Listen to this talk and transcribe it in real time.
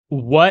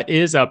What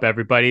is up,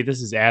 everybody?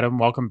 This is Adam.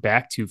 Welcome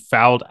back to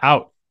Fouled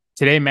Out.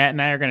 Today, Matt and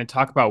I are going to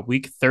talk about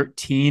week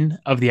 13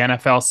 of the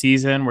NFL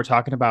season. We're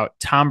talking about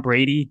Tom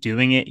Brady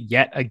doing it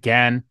yet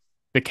again,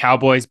 the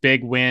Cowboys'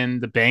 big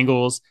win, the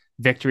Bengals'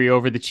 victory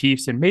over the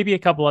Chiefs, and maybe a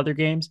couple other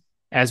games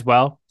as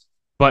well.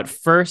 But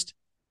first,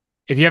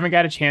 if you haven't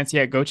got a chance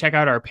yet, go check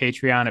out our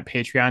Patreon at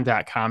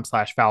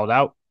patreon.com/fouled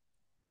out.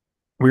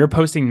 We're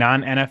posting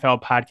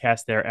non-NFL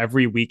podcasts there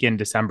every week in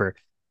December.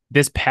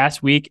 This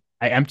past week,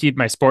 I emptied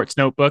my sports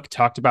notebook,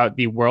 talked about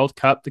the World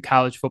Cup, the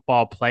college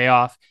football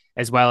playoff,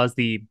 as well as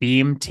the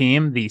Beam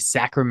team, the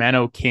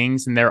Sacramento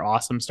Kings, and their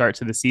awesome start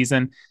to the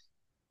season.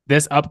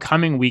 This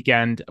upcoming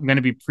weekend, I'm going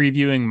to be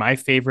previewing my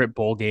favorite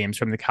bowl games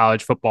from the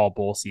college football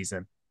bowl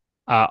season.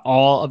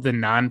 All of the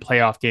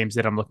non-playoff games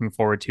that I'm looking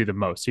forward to the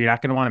most. So you're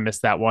not going to want to miss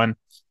that one.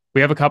 We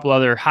have a couple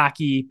other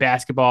hockey,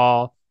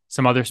 basketball,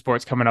 some other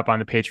sports coming up on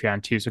the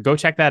Patreon too. So go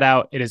check that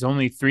out. It is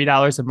only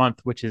 $3 a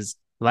month, which is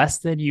less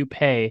than you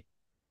pay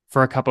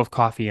for a cup of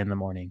coffee in the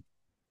morning.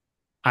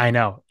 I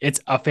know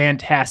it's a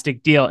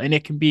fantastic deal and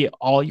it can be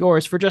all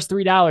yours for just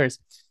 $3.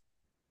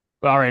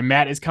 All right,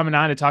 Matt is coming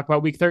on to talk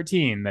about week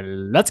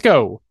 13. Let's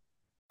go.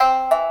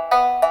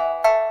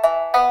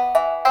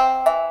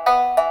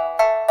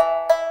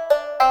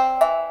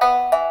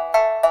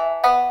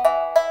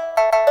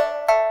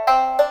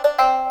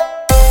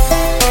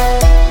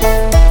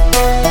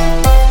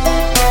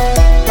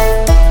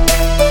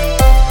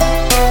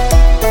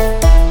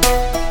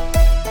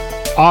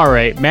 All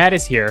right, Matt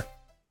is here,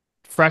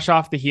 fresh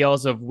off the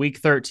heels of week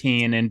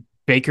 13 and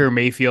Baker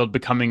Mayfield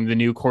becoming the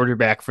new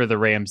quarterback for the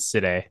Rams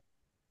today.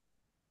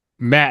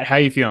 Matt, how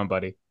you feeling,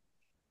 buddy?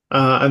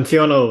 I'm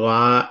feeling a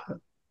lot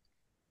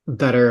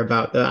better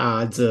about the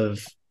odds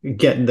of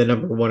getting the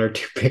number one or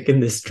two pick in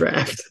this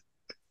draft.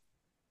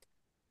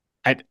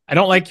 I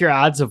don't like your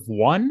odds of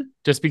one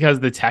just because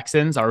the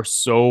Texans are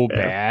so Yeah.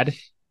 bad.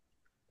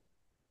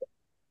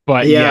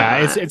 But yeah,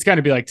 it's Yeah. it's going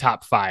to be like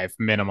top 5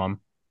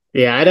 minimum.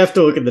 Yeah, I'd have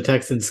to look at the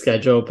Texans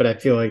schedule, but I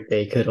feel like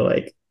they could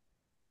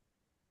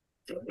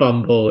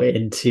fumble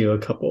into a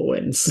couple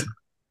wins.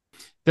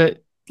 The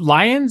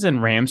Lions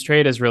and Rams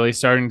trade is really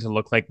starting to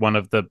look like one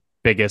of the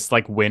biggest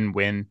like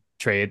win-win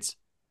trades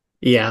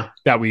Yeah.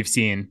 that we've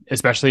seen,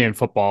 especially in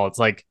football. It's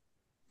like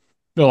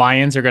the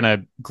Lions are going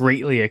to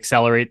greatly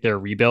accelerate their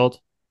rebuild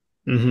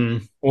Hmm.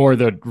 or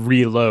the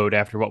reload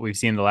after what we've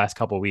seen the last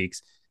couple of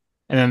weeks.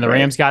 And then the Right.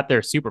 Rams got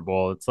their Super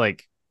Bowl. It's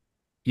like,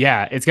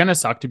 yeah, it's going to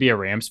suck to be a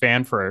Rams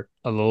fan for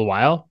a little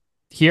while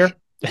here,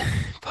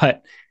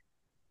 but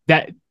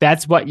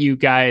that's what you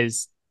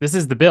guys, this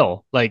is the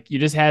bill. Like you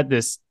just had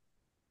this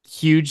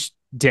huge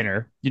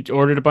dinner. You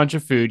ordered a bunch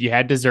of food, you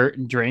had dessert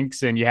and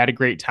drinks, and you had a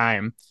great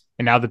time.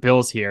 And now the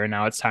bill's here, and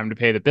now it's time to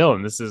pay the bill.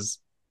 And this is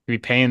be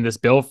paying this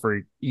bill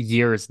for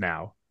years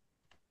now.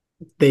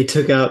 They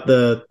took out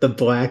the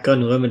black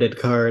unlimited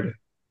card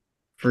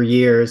for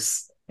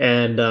years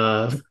and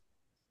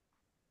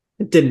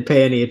didn't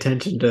pay any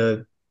attention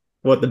to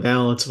what the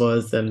balance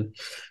was. And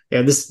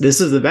yeah, this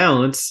is the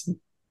balance,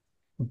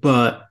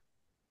 but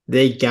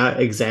they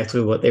got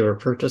exactly what they were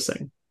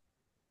purchasing.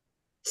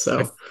 I,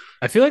 So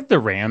I feel like the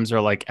Rams are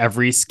like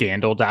every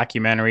scandal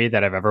documentary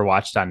that I've ever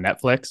watched on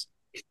Netflix,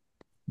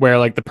 where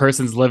like the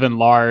person's living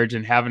large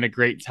and having a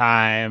great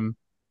time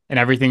and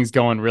everything's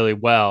going really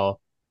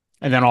well.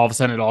 And then all of a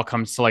sudden it all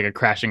comes to like a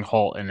crashing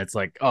halt and it's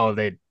like, oh,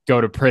 they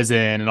go to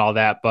prison and all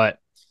that. But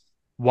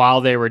while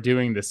they were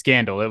doing the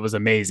scandal, it was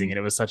amazing and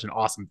it was such an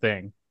awesome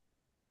thing.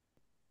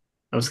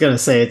 I was gonna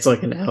say it's like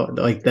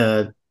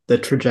the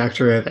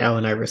trajectory of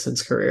Allen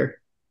Iverson's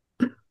career.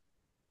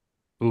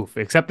 Oof.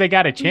 Except they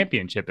got a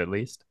championship at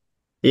least.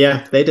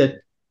 Yeah, they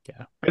did.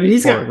 Yeah. I mean,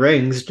 he's got Poor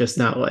rings, just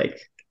not like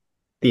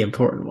the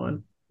important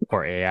one.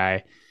 poor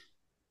AI.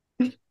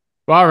 Well,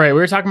 all right. We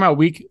were talking about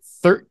week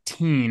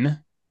 13.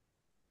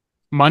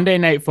 Monday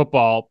Night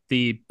Football.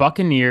 The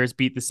Buccaneers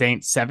beat the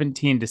Saints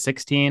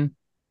 17-16.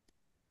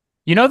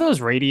 You know those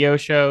radio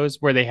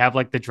shows where they have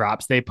like the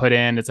drops they put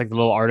in? It's like the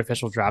little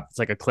artificial drop. It's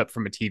like a clip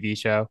from a TV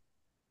show.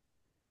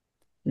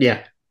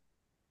 Yeah.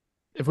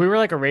 If we were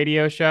like a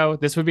radio show,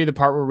 this would be the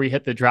part where we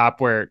hit the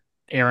drop where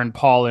Aaron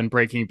Paul in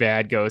Breaking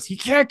Bad goes, he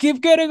can't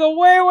keep getting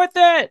away with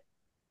it.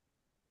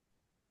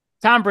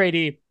 Tom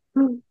Brady,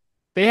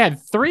 they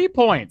had 3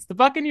 points. The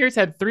Buccaneers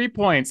had 3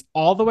 points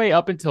all the way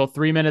up until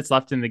 3 minutes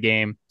left in the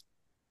game.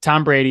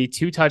 Tom Brady,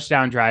 2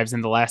 touchdown drives in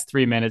the last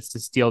 3 minutes to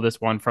steal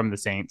this one from the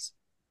Saints.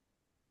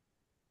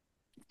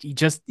 He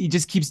just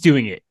keeps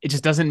doing it. It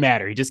just doesn't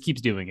matter. He just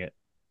keeps doing it.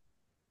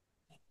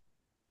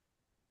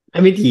 I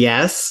mean,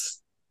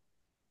 yes.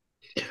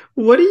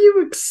 What do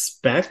you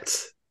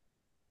expect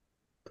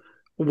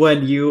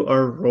when you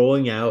are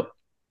rolling out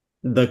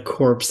the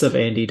corpse of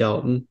Andy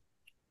Dalton?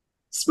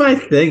 It's my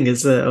thing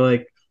is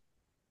that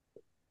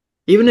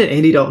even in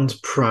Andy Dalton's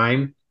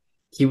prime,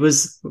 he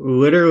was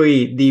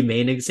literally the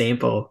main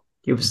example.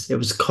 It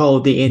was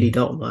called the Andy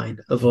Dalton line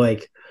of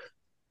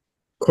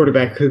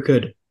quarterback who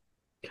could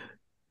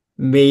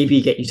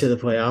maybe get you to the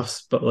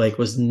playoffs, but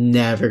was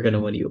never going to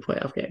win you a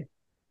playoff game.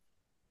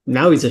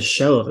 Now he's a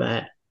shell of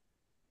that.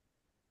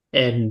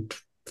 And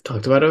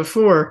talked about it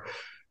before.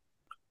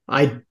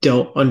 I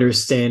don't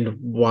understand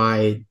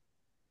why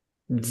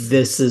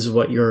this is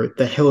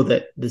the hill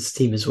that this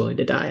team is willing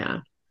to die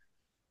on.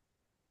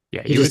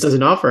 Yeah, He just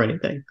doesn't offer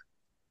anything.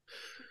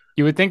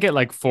 you would think at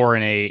like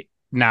 4-8,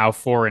 now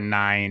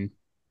 4-9,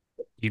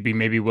 you'd be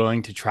maybe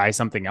willing to try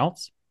something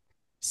else,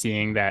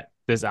 seeing that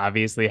this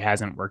obviously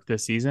hasn't worked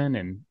this season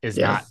and is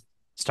Yeah. not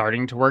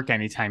starting to work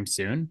anytime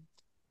soon.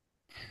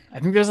 I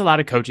think there's a lot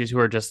of coaches who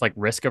are just like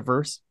risk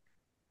averse,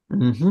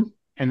 Mm-hmm.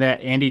 and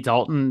that Andy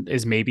Dalton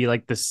is maybe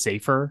like the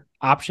safer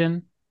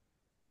option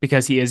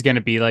because he is going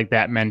to be like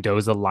that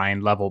Mendoza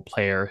line level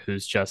player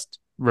who's just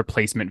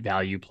replacement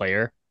value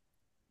player.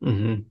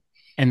 Mm-hmm.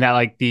 And that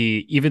like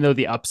even though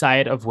the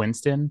upside of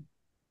Winston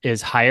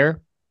is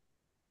higher,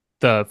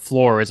 the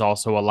floor is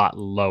also a lot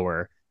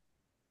lower.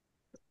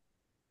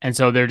 And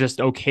so they're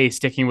just okay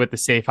sticking with the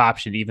safe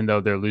option, even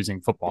though they're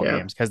losing football Yeah.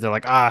 games, because they're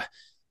like,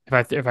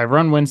 if I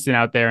run Winston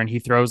out there and he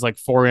throws like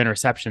 4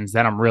 interceptions,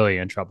 then I'm really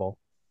in trouble.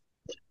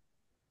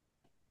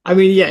 I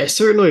mean, yeah, it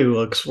certainly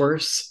looks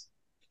worse,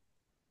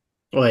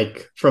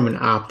 like from an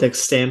optics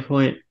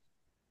standpoint.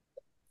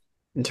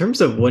 In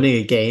terms of winning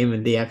a game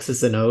and the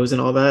X's and O's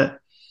and all that,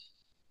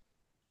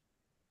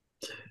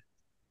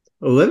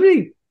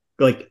 eliminating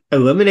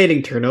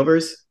eliminating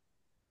turnovers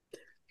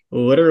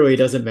literally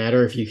doesn't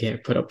matter if you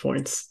can't put up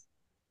points.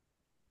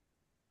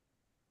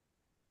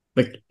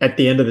 Like at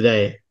the end of the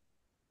day,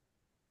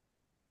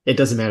 it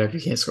doesn't matter if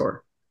you can't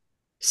score.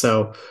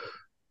 So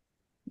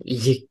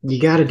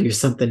you got to do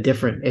something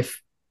different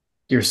if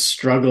you're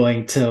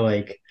struggling to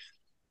like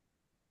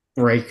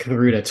break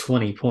through to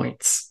 20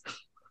 points.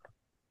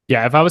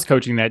 Yeah, if I was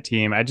coaching that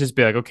team, I'd just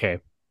be like, okay,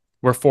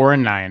 we're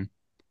 4-9.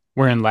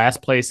 We're in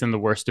last place in the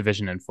worst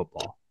division in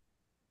football.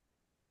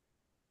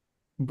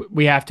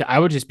 I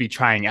would just be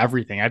trying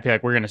everything. I'd be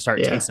like, we're going to start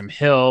Yeah. Taysom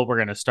Hill. We're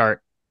going to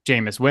start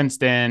Jameis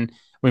Winston.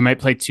 We might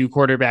play 2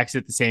 quarterbacks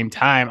at the same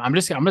time. I'm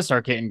going to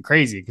start getting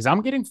crazy because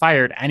I'm getting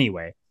fired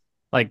anyway.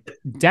 Like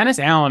Dennis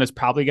Allen is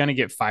probably going to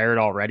get fired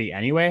already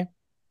anyway.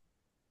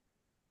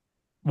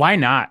 Why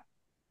not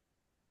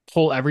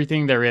pull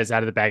everything there is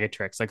out of the bag of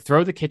tricks? Like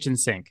throw the kitchen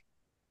sink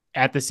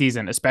at the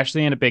season,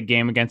 especially in a big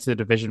game against a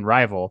division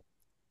rival.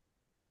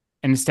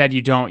 And instead,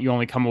 you don't. You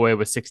only come away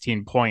with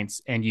 16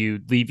 points and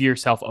you leave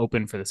yourself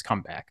open for this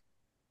comeback.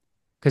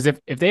 Because if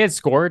they had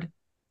scored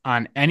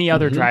on any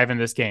other Mm-hmm. drive in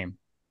this game,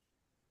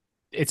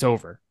 it's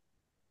over.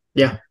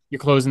 Yeah. You're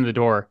closing the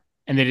door,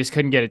 and they just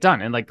couldn't get it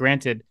done. And like,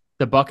 granted,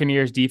 the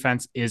Buccaneers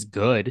defense is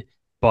good,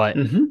 but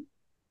Mm-hmm.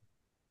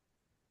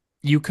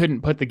 you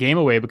couldn't put the game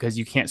away because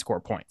you can't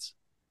score points.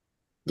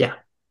 Yeah.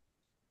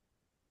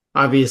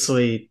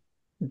 Obviously,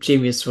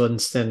 Jameis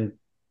Winston,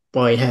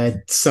 while he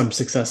had some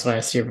success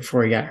last year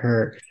before he got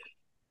hurt,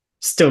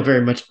 still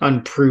very much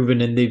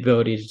unproven in the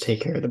ability to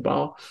take care of the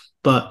ball.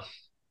 But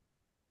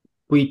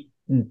we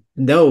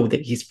know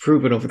that he's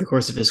proven over the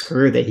course of his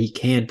career that he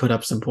can put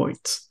up some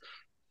points.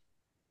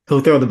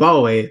 He'll throw the ball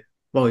away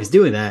while he's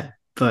doing that,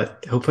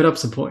 but he'll put up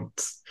some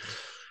points.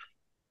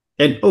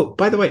 And oh,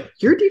 by the way,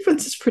 your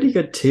defense is pretty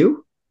good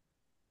too.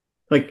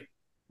 Like,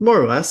 more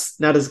or less,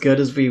 not as good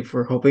as we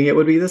were hoping it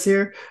would be this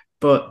year,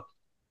 but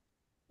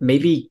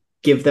maybe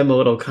give them a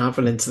little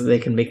confidence that they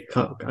can make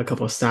a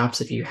couple of stops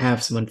if you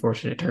have some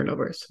unfortunate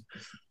turnovers.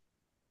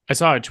 I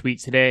saw a tweet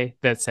today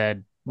that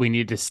said we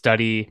need to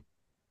study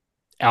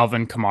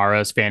Alvin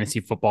Kamara's fantasy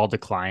football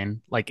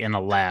decline like in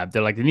a lab.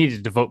 They're like, they need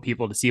to devote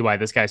people to see why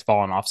this guy's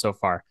fallen off so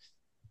far.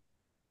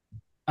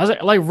 I was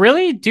like,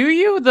 really? Do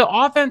you? The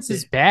offense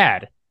is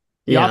bad.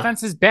 The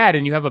offense is bad,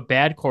 and you have a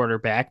bad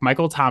quarterback.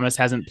 Michael Thomas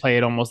hasn't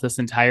played almost this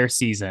entire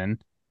season.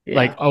 Yeah.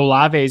 Like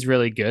Olave is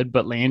really good,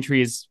 but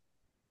Landry is,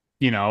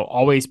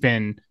 always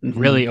been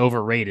really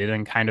overrated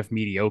and kind of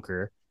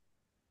mediocre.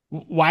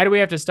 Why do we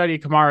have to study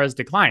Kamara's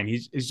decline?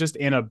 He's just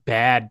in a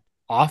bad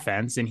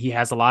offense, and he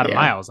has a lot of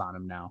miles on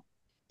him now.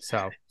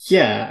 So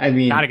yeah, I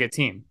mean, not a good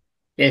team.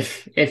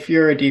 If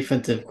you're a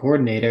defensive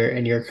coordinator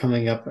and you're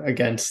coming up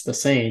against the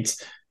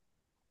Saints,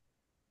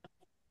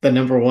 the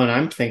number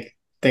one thing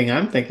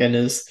I'm thinking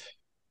is,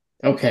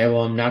 okay,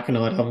 well, I'm not going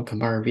to let Alvin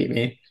Kamara beat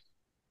me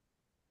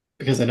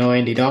because I know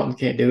Andy Dalton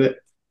can't do it.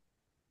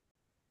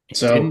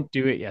 So didn't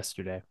do it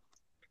yesterday.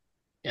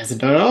 He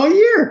hasn't done it all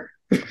year.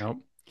 Nope.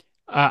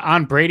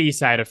 On Brady's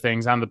side of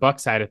things, on the Buck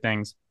side of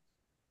things,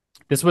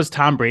 this was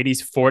Tom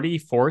Brady's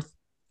 44th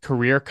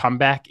career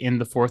comeback in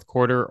the fourth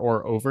quarter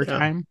or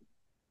overtime,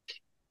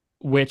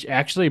 which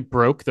actually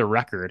broke the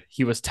record.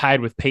 He was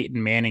tied with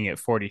Peyton Manning at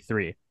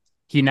 43.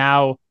 He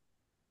now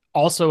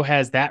also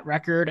has that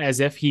record as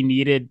if he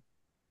needed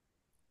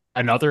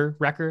another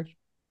record.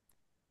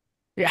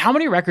 How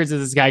many records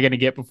is this guy going to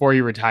get before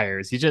he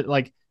retires? He just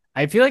like,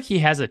 I feel like he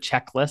has a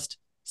checklist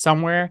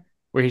somewhere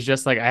where he's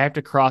just like, I have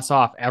to cross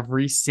off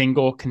every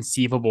single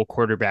conceivable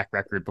quarterback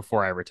record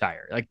before I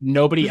retire. Like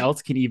nobody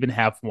else can even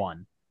have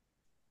one.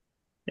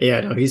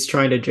 Yeah, no, he's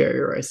trying to Jerry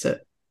Rice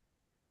it.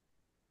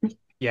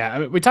 Yeah, I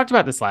mean, we talked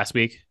about this last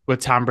week with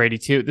Tom Brady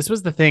too. This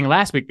was the thing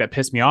last week that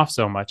pissed me off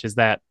so much is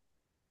that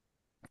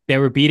they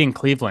were beating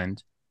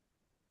Cleveland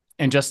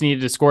and just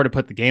needed to score to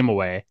put the game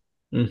away.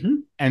 Mm-hmm.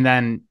 And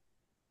then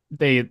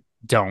they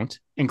don't.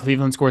 And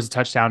Cleveland scores a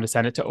touchdown to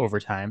send it to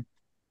overtime.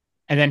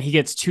 And then he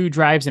gets 2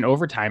 drives in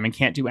overtime and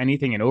can't do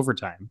anything in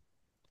overtime.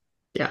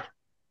 Yeah.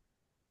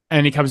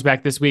 And he comes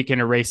back this week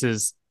and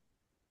erases,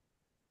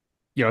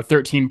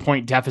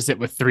 13-point deficit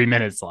with 3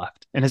 minutes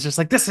left. And it's just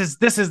like, this is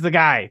the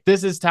guy.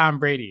 This is Tom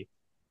Brady.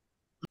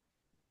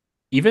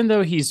 Even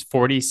though he's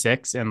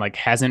 46 and like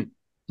hasn't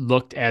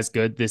looked as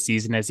good this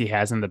season as he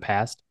has in the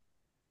past,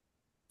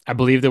 I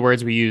believe the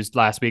words we used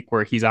last week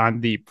were he's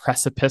on the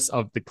precipice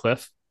of the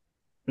cliff.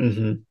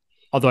 Mm-hmm.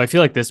 Although I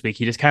feel like this week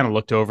he just kind of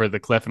looked over the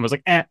cliff and was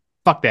like,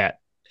 fuck that.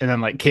 And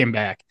then like came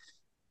back.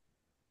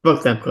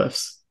 Both them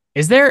cliffs.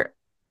 Is there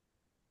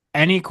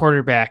any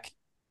quarterback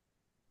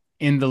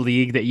in the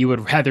league that you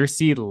would rather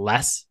see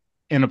less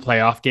in a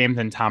playoff game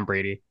than Tom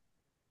Brady?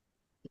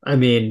 I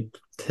mean,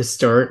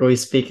 historically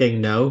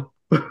speaking, no.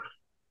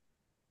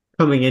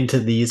 Coming into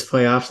these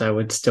playoffs, I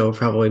would still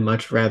probably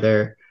much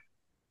rather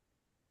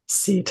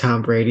see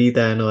Tom Brady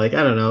than, like,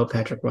 I don't know,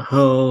 Patrick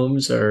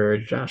Mahomes or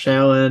Josh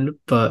Allen.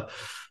 But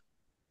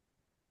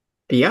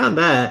beyond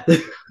that,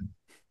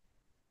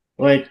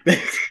 like,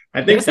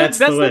 I think that's the That's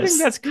the thing list.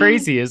 that's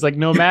crazy is like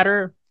no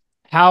matter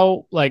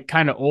how like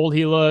kind of old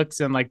he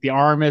looks and like the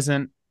arm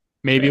isn't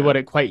maybe Yeah. what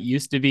it quite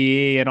used to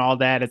be and all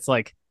that, it's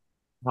like,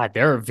 God,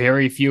 there are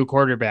very few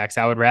quarterbacks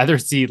I would rather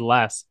see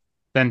less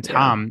than Yeah.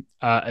 Tom,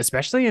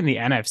 especially in the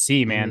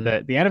NFC, man.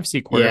 Mhm. The NFC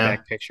Yeah.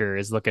 quarterback picture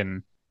is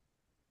looking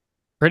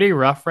pretty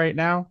rough right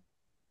now.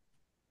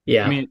 I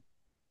Yeah. mean,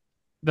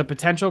 the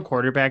potential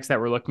quarterbacks that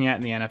we're looking at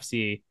in the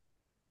NFC: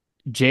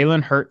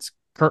 Jalen Hurts,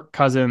 Kirk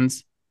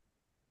Cousins,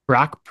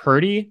 Brock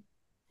Purdy,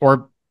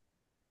 or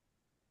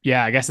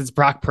yeah, I guess it's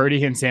Brock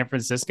Purdy in San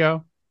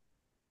Francisco.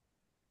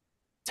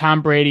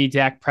 Tom Brady,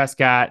 Dak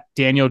Prescott,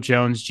 Daniel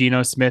Jones,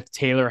 Geno Smith,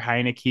 Taylor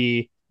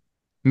Heineke,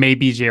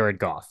 maybe Jared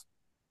Goff.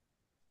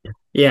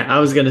 Yeah. I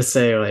was gonna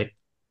say, like,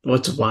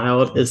 what's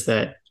wild is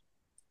that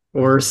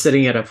we're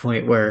sitting at a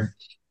point where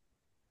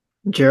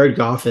Jared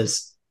Goff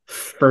is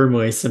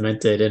firmly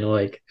cemented in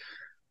like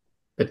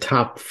the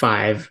top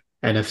 5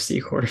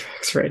 NFC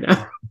quarterbacks right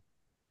now.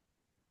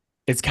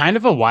 It's kind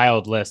of a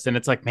wild list. And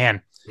it's like,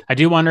 man, I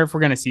do wonder if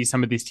we're going to see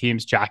some of these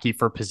teams jockey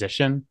for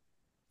position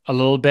a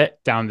little bit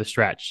down the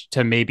stretch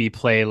to maybe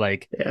play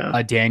like Yeah.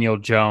 a Daniel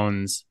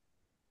Jones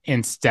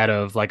instead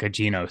of like a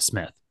Geno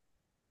Smith.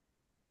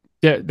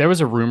 There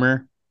was a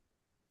rumor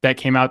that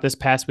came out this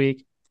past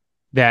week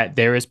that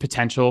there is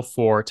potential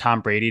for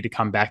Tom Brady to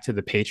come back to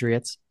the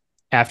Patriots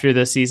after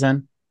this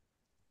season.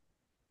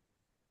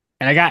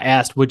 And I got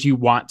asked, would you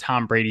want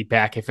Tom Brady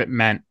back if it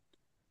meant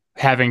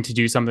having to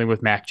do something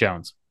with Mac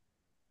Jones?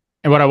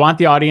 And what I want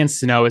the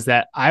audience to know is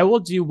that I will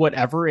do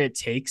whatever it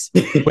takes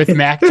with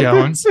Mac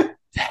Jones to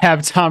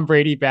have Tom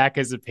Brady back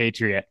as a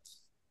Patriot.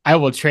 I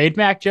will trade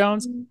Mac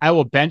Jones. I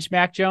will bench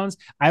Mac Jones.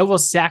 I will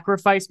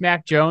sacrifice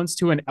Mac Jones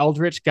to an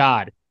eldritch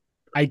god.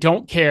 I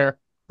don't care.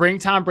 Bring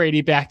Tom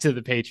Brady back to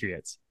the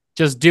Patriots.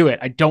 Just do it.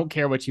 I don't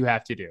care what you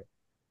have to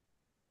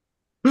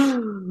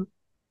do.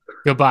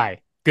 Goodbye.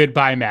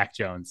 Goodbye, Mac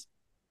Jones.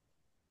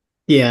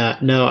 Yeah,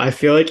 no, I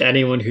feel like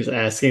anyone who's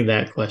asking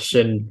that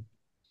question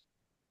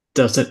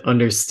doesn't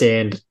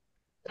understand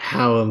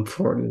how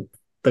important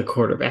the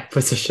quarterback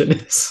position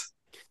is.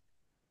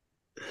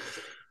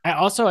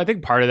 I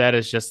think part of that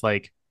is just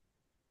like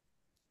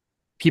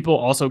people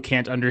also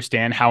can't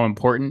understand how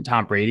important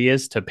Tom Brady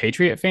is to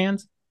Patriot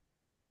fans.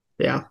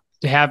 Yeah.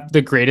 To have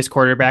the greatest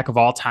quarterback of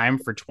all time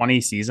for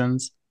 20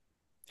 seasons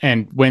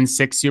and win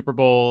 6 Super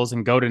Bowls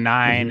and go to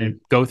 9 Mm-hmm. and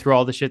go through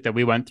all the shit that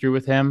we went through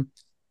with him.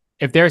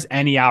 If there's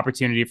any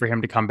opportunity for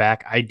him to come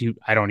back, I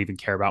don't even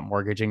care about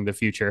mortgaging the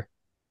future.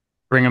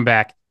 Bring him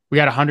back. We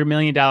got $100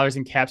 million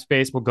in cap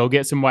space. We'll go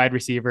get some wide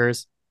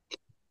receivers.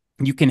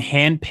 You can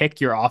hand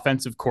pick your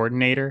offensive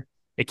coordinator.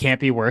 It can't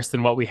be worse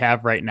than what we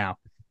have right now.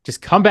 Just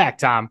come back,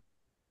 Tom.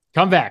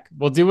 Come back.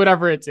 We'll do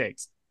whatever it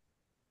takes.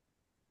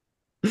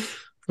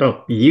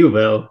 Oh, you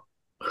will.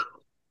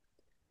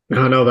 I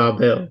don't know about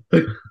Bill.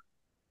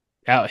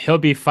 He'll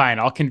be fine.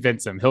 I'll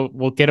convince him.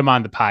 We'll get him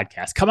on the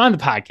podcast. Come on the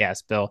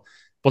podcast, Bill.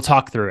 We'll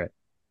talk through it.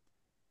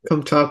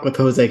 Come talk with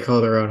Jose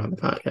Calderon on the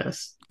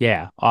podcast.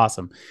 Yeah,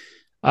 awesome.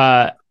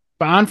 But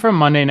on from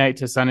Monday night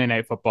to Sunday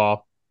night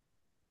football,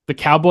 the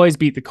Cowboys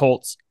beat the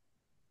Colts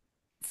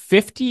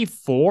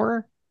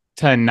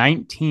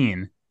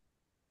 54-19,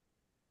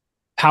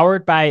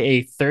 powered by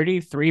a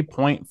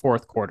 33-point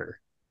fourth quarter.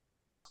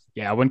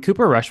 Yeah, when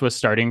Cooper Rush was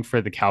starting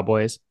for the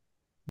Cowboys,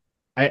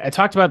 I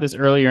talked about this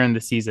earlier in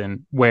the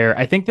season where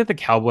I think that the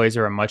Cowboys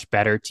are a much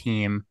better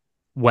team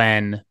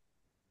when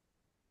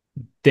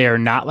they're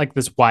not like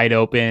this wide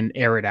open,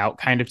 air it out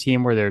kind of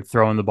team where they're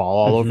throwing the ball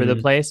all over the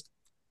place.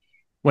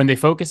 When they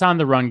focus on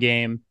the run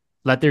game,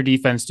 let their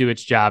defense do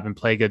its job and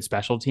play good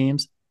special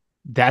teams,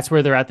 that's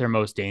where they're at their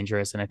most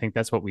dangerous. And I think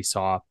that's what we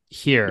saw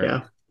here.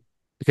 Yeah.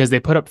 Because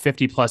they put up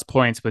 50 plus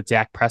points with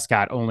Dak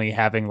Prescott only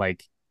having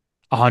like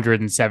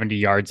 170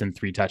 yards and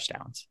 3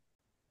 touchdowns.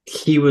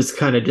 He was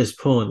kind of just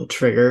pulling the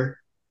trigger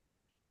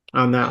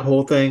on that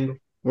whole thing.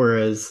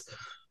 Whereas,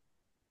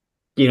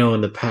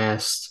 in the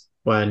past,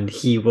 when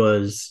he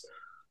was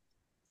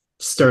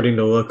starting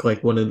to look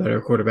like one of the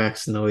better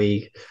quarterbacks in the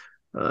league,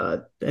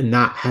 and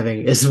not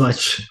having as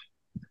much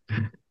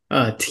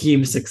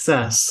team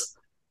success,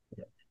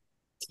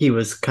 he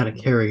was kind of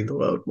carrying the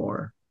load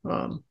more.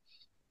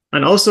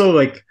 And also,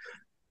 like,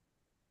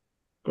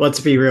 let's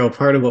be real,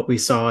 part of what we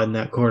saw in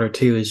that quarter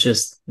too is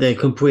just the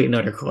complete and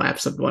utter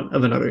collapse of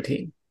another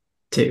team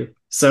too.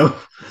 So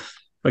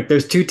like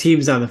there's two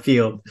teams on the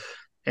field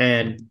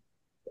and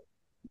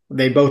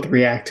they both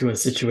react to a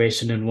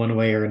situation in one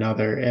way or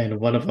another, and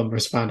one of them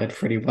responded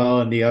pretty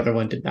well and the other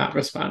one did not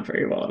respond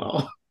very well at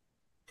all.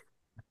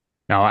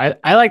 No,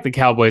 I like the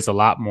Cowboys a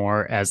lot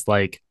more as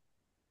like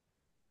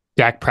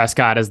Dak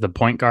Prescott as the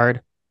point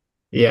guard.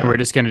 And Yeah. we're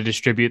just going to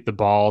distribute the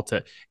ball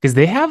to, because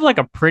they have like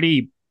a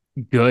pretty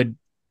good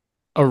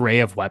array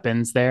of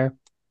weapons there.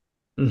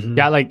 Mm-hmm.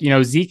 Got like,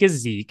 Zeke is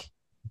Zeke,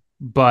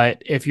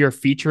 but if you're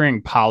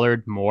featuring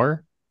Pollard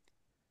more,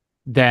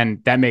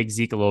 then that makes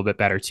Zeke a little bit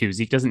better too.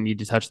 Zeke doesn't need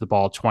to touch the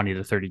ball 20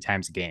 to 30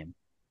 times a game.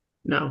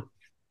 No.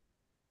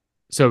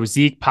 So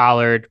Zeke,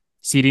 Pollard,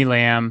 CeeDee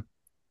Lamb,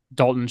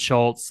 Dalton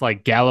Schultz,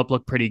 like Gallup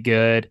look pretty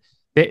good.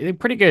 They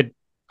pretty good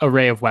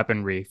array of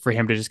weaponry for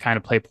him to just kind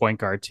of play point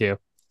guard too.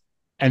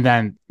 And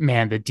then,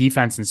 man, the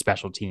defense and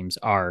special teams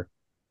are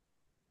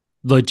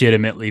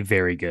legitimately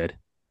very good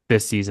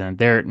this season.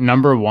 They're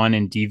number one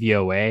in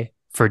DVOA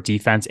for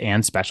defense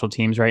and special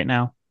teams right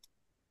now.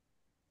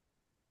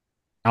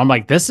 I'm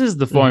like, this is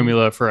the Mm-hmm.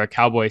 formula for a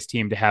Cowboys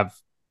team to have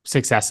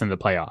success in the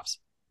playoffs.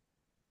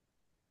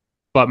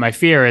 But my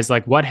fear is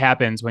like, what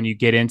happens when you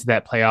get into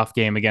that playoff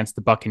game against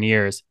the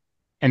Buccaneers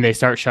and they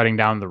start shutting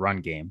down the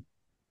run game?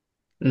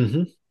 Mm-hmm.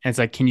 And it's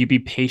like, can you be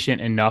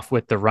patient enough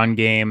with the run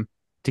game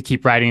to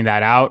keep riding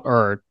that out?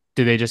 Or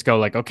do they just go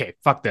like, okay,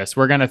 fuck this.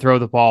 We're going to throw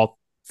the ball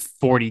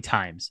 40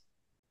 times.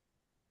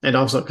 And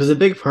also because a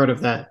big part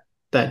of that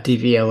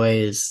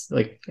DVLA is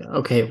like,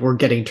 okay, we're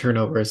getting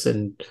turnovers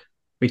and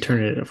we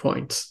turn it into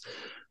points.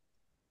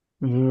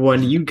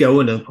 When you go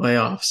into the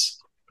playoffs,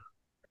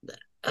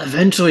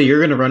 eventually you're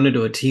going to run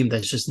into a team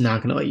that's just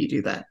not going to let you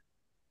do that.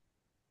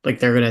 Like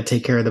they're going to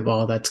take care of the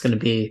ball. That's going to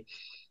be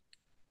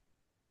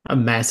a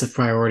massive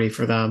priority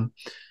for them.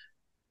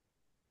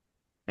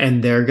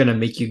 And they're going to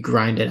make you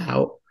grind it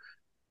out.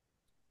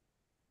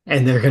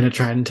 And they're going to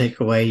try and take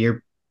away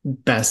your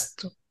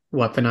best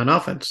weapon on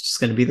offense. It's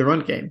going to be the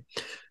run game.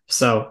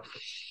 So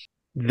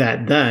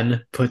that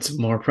then puts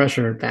more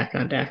pressure back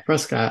on Dak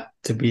Prescott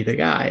to be the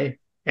guy.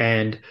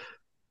 And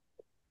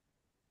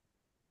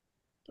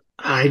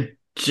I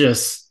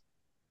just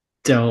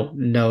don't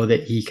know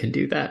that he can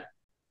do that.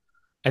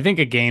 I think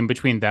a game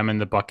between them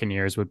and the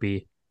Buccaneers would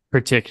be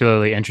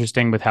particularly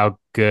interesting with how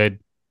good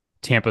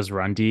Tampa's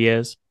run D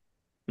is.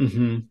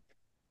 Mm-hmm.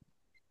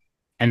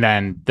 And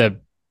then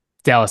the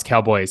Dallas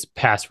Cowboys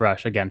pass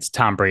rush against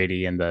Tom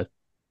Brady and the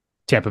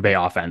Tampa Bay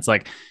offense.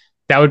 Like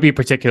that would be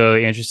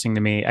particularly interesting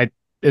to me.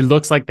 It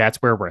looks like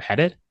that's where we're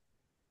headed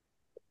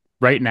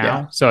right Yeah.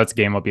 now. So it's a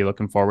game I'll be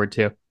looking forward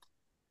to.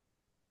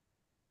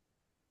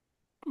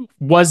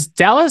 Was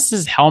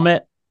Dallas's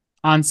helmet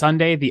on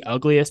Sunday the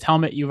ugliest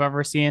helmet you've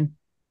ever seen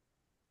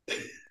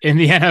in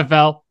the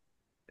NFL?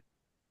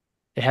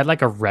 It had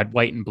like a red,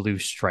 white, and blue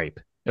stripe.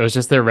 It was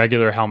just their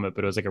regular helmet,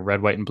 but it was like a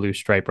red, white, and blue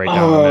stripe right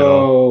down the middle.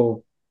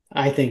 Oh,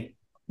 I think,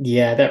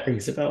 yeah, that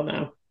rings a bell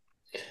now.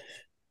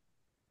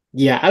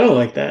 Yeah, I don't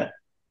like that.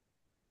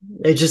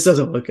 It just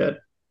doesn't look good.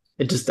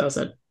 It just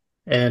doesn't.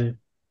 And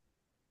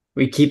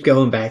we keep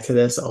going back to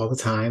this all the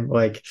time.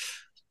 Like,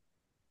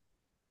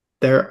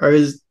 there are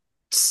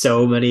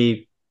so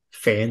many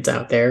fans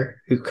out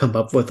there who come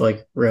up with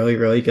like really,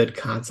 really good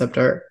concept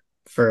art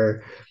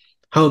for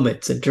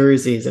helmets and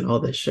jerseys and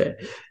all this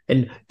shit.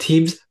 And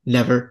teams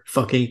never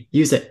fucking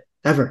use it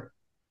ever.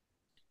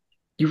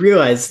 You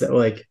realize that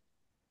like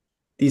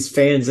these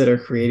fans that are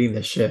creating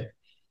this shit,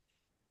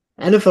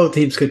 NFL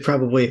teams could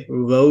probably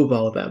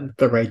lowball them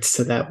the rights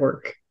to that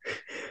work.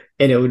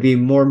 And it would be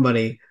more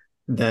money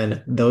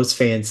than those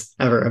fans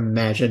ever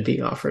imagined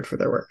being offered for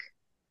their work.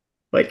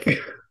 Like,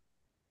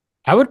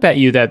 I would bet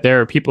you that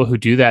there are people who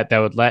do that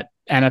would let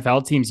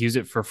NFL teams use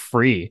it for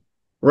free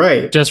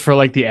right. just for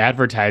like the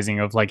advertising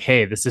of like,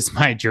 hey, this is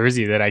my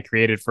jersey that I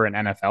created for an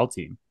NFL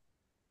team.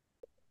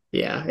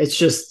 Yeah.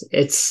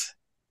 It's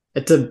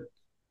a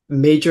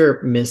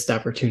major missed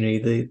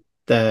opportunity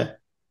that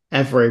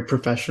every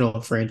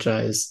professional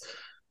franchise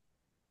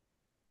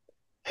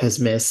has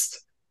missed.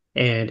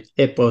 And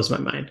it blows my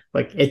mind.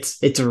 Like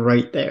it's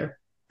right there.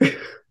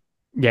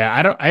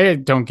 Yeah, I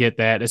don't get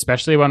that,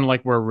 especially when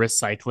like we're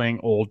recycling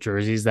old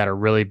jerseys that are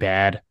really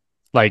bad.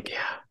 Like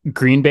Yeah.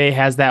 Green Bay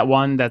has that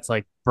one that's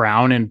like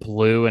brown and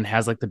blue and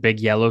has like the big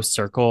yellow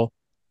circle.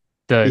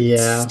 The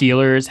Yeah.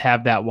 Steelers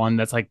have that one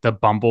that's like the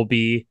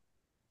bumblebee Yeah.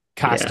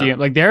 costume.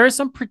 Like there are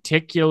some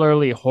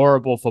particularly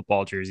horrible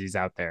football jerseys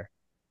out there.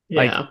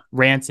 Like Yeah.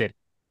 rancid.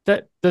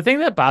 The thing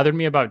that bothered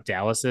me about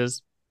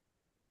Dallas's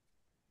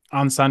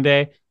on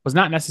Sunday was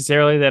not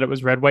necessarily that it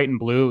was red, white, and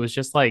blue. It was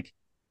just like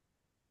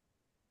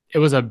it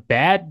was a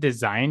bad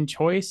design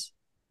choice.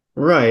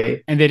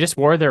 Right. And they just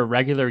wore their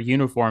regular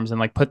uniforms and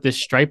like put this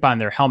stripe on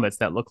their helmets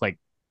that looked like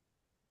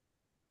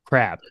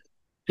crap.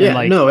 And Yeah,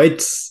 like, no,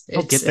 it's I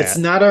don't it's get it's that.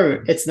 not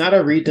a it's not a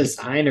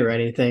redesign or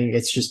anything.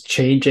 It's just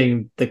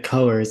changing the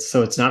colors,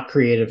 so it's not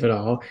creative at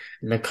all.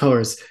 And the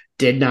colors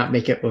did not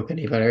make it look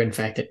any better. In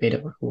fact, it made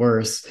it look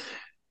worse.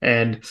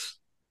 And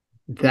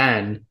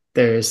then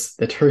there's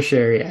the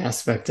tertiary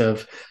aspect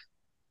of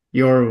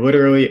you're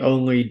literally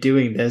only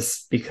doing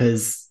this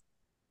because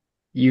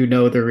you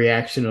know the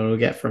reaction it'll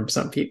get from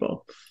some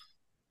people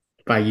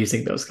by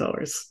using those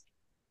colors,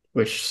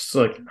 which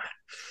like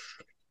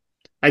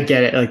I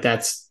get it. Like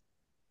that's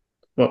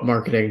what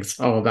marketing's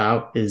all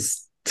about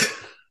is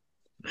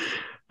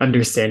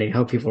understanding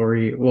how people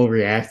will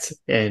react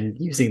and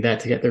using that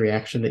to get the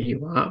reaction that you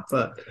want.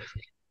 But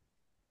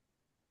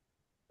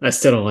I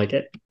still don't like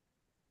it.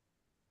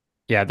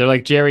 Yeah, they're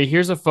like, Jerry,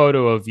 here's a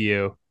photo of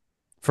you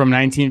from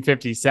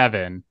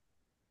 1957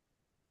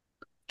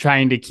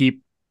 trying to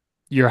keep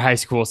your high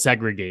school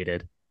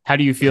segregated. How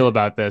do you feel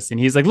about this? And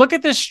he's like, look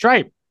at this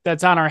stripe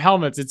that's on our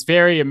helmets. It's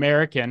very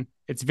American.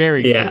 It's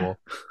very Yeah. cool.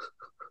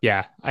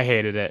 Yeah, I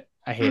hated it.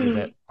 I hated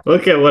it.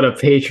 Look at what a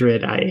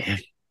patriot I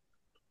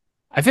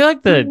I feel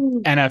like the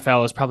am.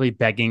 NFL is probably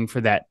begging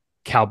for that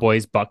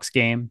Cowboys Bucks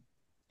game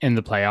in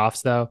the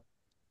playoffs, though.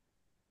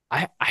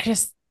 I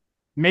just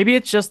maybe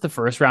it's just the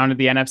first round of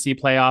the NFC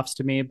playoffs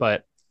to me,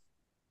 but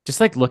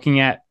just like looking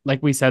at,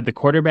 like we said, the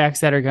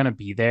quarterbacks that are going to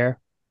be there,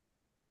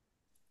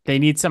 they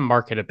need some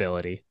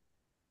marketability.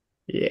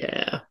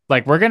 Yeah.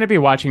 Like we're going to be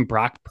watching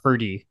Brock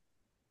Purdy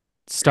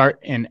start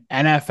an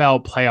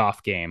NFL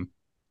playoff game,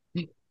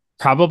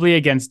 probably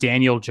against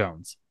Daniel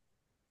Jones.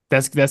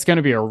 That's going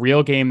to be a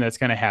real game that's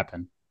going to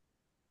happen.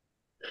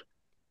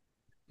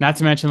 Not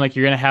to mention, like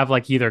you're going to have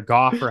like either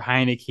Goff or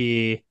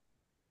Heineke.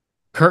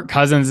 Kirk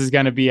Cousins is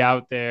going to be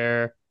out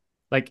there.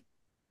 Like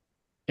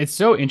it's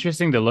so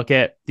interesting to look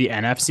at the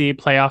NFC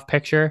playoff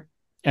picture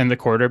and the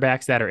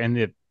quarterbacks that are in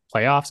the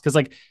playoffs because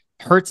like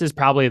Hurts is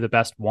probably the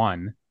best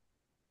one,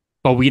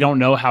 but we don't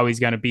know how he's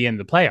going to be in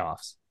the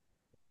playoffs.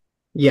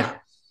 Yeah.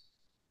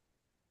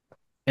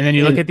 And then And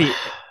you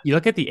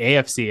look at the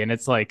AFC and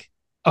it's like,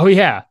 oh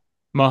yeah,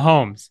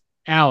 Mahomes,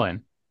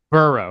 Allen,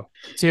 Burrow,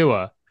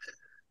 Tua.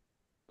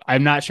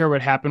 I'm not sure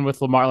what happened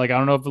with Lamar. Like I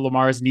don't know if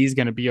Lamar's knee is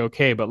going to be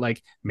okay, but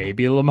like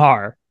maybe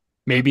Lamar,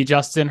 maybe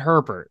Justin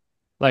Herbert.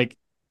 Like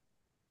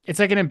it's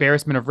like an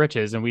embarrassment of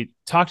riches. And we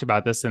talked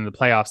about this in the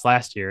playoffs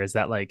last year. Is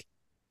that like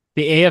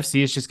the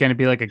AFC is just going to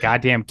be like a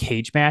goddamn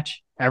cage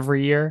match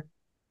every year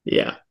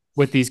yeah.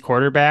 with these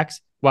quarterbacks,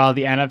 while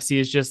the NFC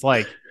is just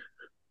like,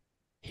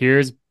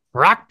 here's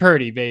Brock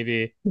Purdy,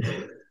 baby.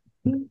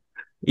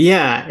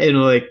 Yeah.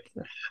 And like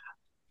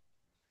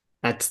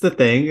that's the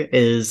thing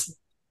is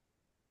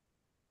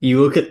you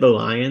look at the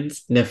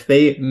Lions and if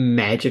they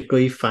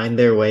magically find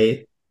their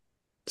way,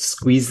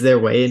 squeeze their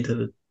way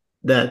into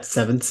that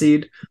seventh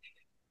seed,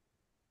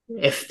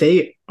 if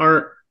they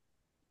aren't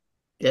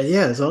yeah,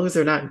 as long as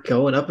they're not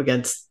going up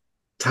against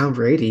Tom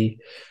Brady,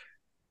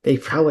 they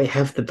probably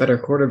have the better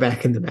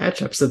quarterback in the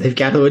matchup, so they've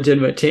got a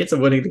legitimate chance of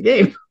winning the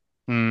game.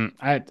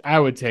 I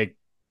would take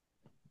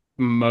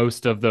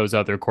most of those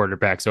other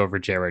quarterbacks over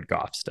Jared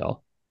Goff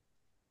still.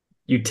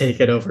 You take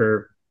it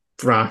over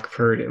Brock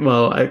Purdy.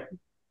 Well,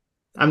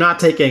 I'm not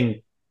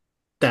taking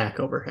Dak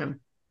over him.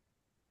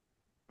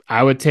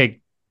 I would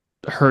take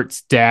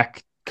Hurts,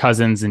 Dak,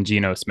 Cousins, and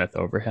Geno Smith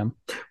over him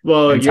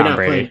Well, and you're Tom not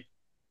Brady. playing.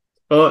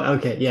 Oh,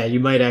 okay. Yeah, you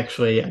might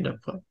actually end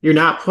up playing. You're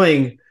not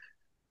playing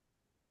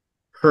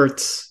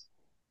Hurts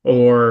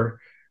or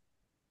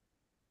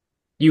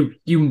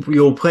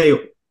you'll play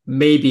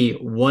maybe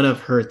one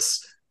of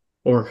Hurts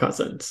or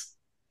Cousins,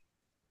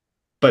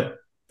 but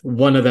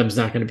one of them's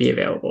not going to be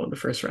available in the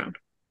first round.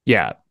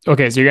 Yeah.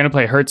 Okay. So you're going to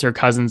play Hurts or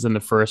Cousins in the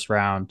first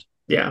round.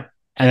 Yeah.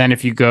 And then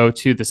if you go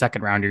to the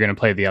second round, you're going to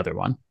play the other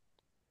one.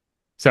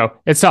 So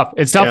it's tough.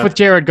 It's tough with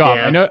Yeah. Jared Goff.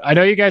 Yeah. I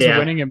know you guys are Yeah.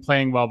 winning and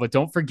playing well, but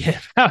don't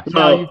forget how you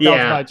Well, felt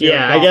yeah. about Jared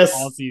Yeah. I Goff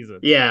all guess. season.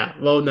 Yeah.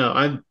 Well, no.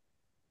 I'm.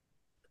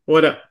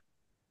 What?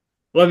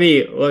 Let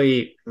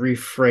me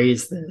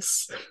rephrase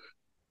this.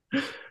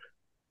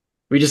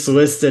 We just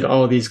listed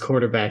all these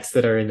quarterbacks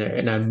that are in there,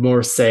 and I'm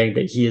more saying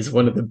that he is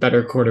one of the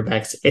better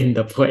quarterbacks in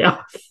the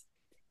playoff.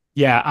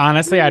 Yeah,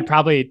 honestly, I'd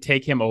probably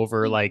take him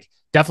over, like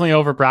definitely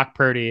over Brock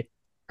Purdy,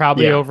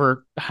 probably Yeah.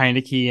 over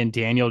Heineke and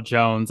Daniel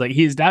Jones. Like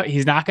he's not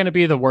going to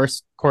be the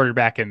worst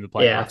quarterback in the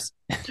Yeah. playoffs.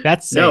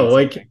 That's No,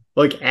 saying something.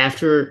 like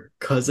after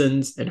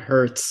Cousins and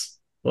Hurts,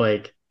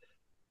 like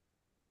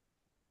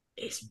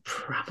is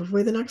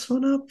probably the next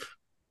one up.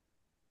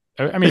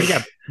 I mean, you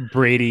got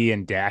Brady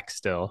and Dak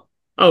still,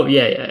 Oh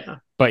yeah.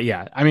 but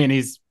yeah, I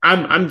mean,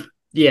 I'm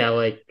yeah,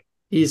 like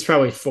he's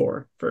probably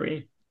four for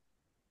me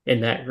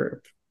in that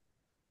group.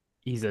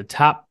 he's a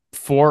top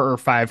 4 or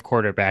 5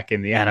 quarterback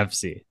in the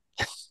NFC.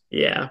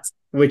 Yeah,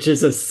 which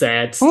is a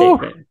sad Ooh,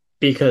 statement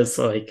because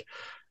like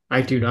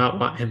I do not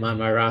want him on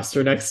my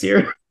roster next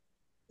year.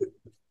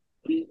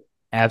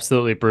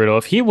 absolutely brutal.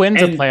 If he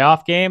wins a And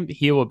playoff game,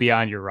 he will be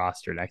on your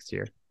roster next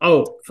year.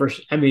 oh,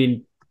 I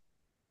mean,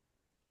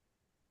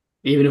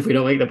 even if we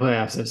don't make the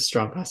playoffs, there's a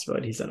strong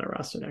possibility he's on our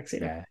roster next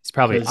year. Yeah, he's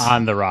probably Because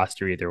on the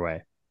roster either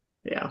way.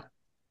 yeah,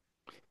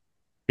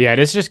 Yeah,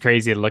 it's just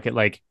crazy to look at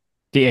like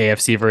the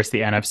AFC versus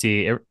the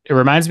NFC. It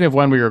reminds me of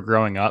when we were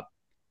growing up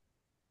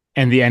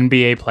and the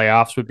NBA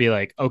playoffs would be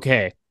like,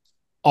 okay,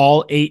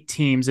 all 8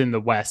 teams in the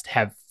West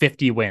have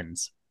 50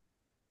 wins.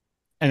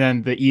 And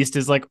then the East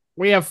is like,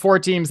 we have 4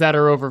 teams that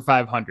are over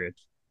 500.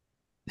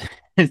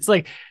 It's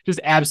like just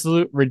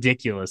absolute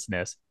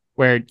ridiculousness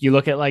where you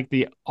look at like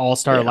the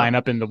all-star Yeah.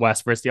 lineup in the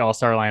West versus the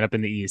all-star lineup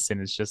in the East. And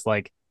it's just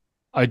like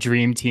a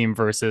dream team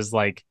versus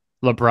like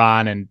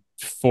LeBron and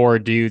 4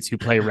 dudes who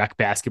play rec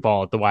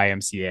basketball at the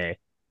YMCA.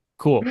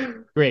 Cool.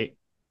 Great.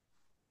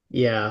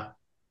 Yeah.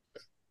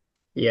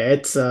 Yeah,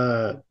 it's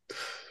not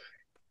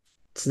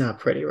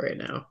pretty right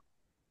now.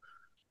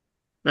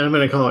 And I'm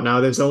gonna call it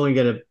now. There's only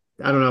gonna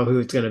I don't know who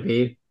it's gonna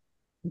be,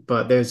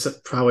 but there's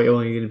probably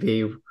only gonna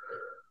be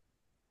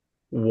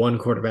one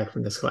quarterback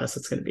from this class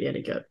that's gonna be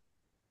any good.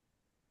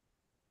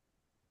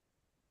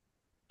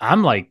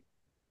 I'm like,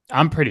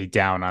 I'm pretty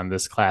down on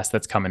this class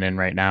that's coming in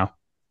right now.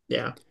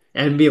 Yeah.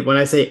 And be when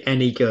I say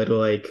any good,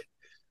 like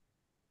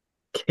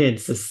can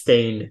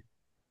sustain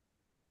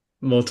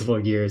multiple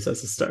years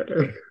as a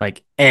starter.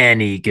 Like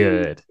any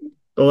good.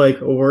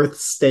 Like worth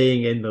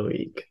staying in the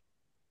league.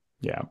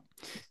 Yeah.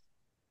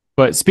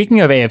 But speaking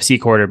of AFC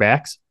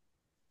quarterbacks,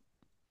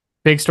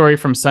 big story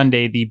from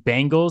Sunday, the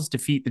Bengals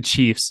defeat the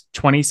Chiefs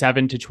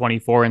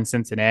 27-24 in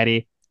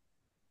Cincinnati.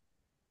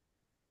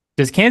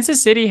 Does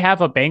Kansas City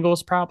have a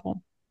Bengals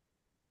problem?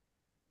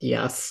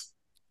 Yes.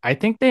 I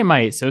think they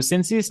might. So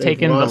since he's They've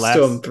taken the lost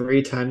to him last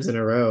 3 times in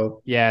a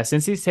row. yeah,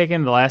 since he's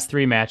taken the last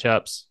 3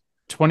 matchups,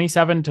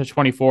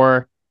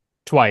 27-24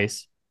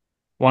 twice,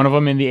 one of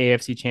them in the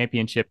AFC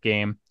Championship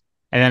game,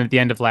 and then at the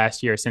end of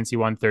last year since he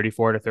won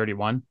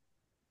 34-31.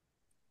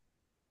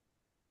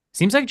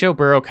 Seems like Joe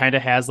Burrow kind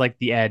of has like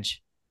the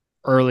edge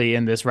early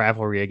in this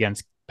rivalry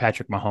against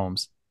Patrick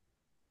Mahomes.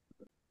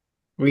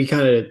 We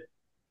kind of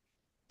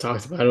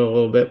talked about it a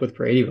little bit with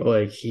Brady, but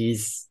like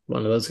he's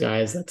one of those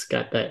guys that's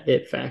got that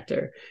it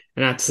factor.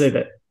 And not to say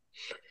that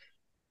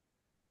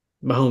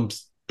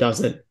Mahomes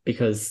doesn't,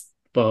 because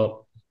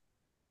well,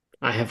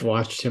 I have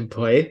watched him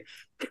play,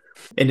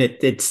 and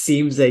it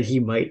seems that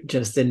he might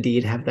just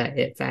indeed have that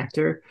it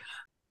factor.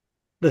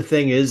 The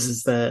thing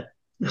is that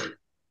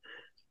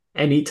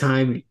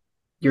anytime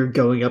you're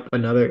going up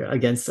another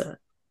against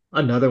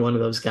another one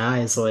of those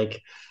guys,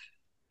 like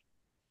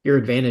your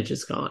advantage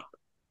is gone.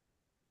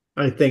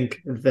 I think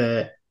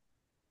that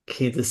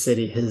Kansas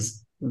City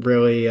has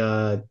really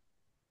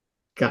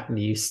gotten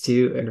used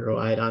to and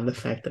relied on the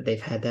fact that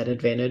they've had that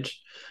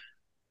advantage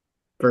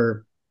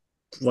for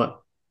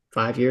what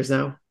 5 years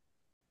now.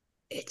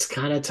 It's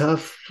kind of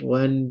tough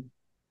when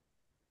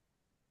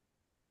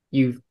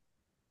you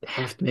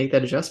have to make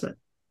that adjustment.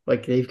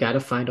 Like they've got to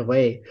find a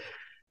way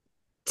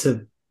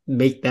to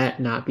make that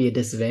not be a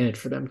disadvantage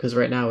for them, because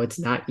right now it's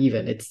not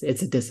even. It's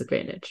a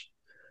disadvantage.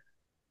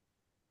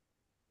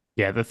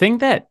 Yeah, the thing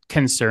that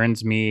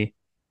concerns me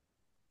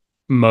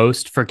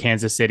most for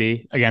Kansas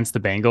City against the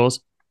Bengals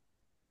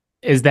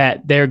is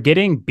that they're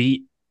getting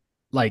beat.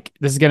 Like,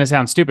 this is going to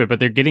sound stupid, but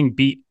they're getting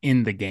beat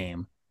in the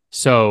game.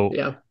 So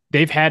Yeah.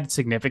 they've had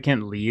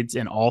significant leads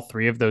in all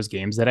 3 of those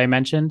games that I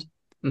mentioned,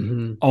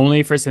 Mm-hmm.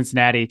 only for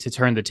Cincinnati to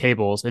turn the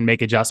tables and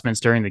make adjustments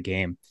during the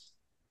game.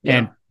 Yeah.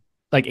 And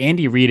like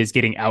Andy Reid is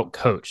getting out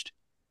coached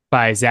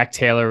by Zach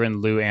Taylor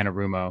and Lou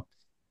Anarumo.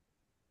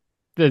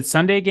 The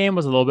Sunday game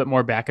was a little bit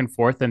more back and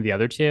forth than the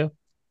other two,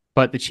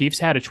 but the Chiefs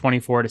had a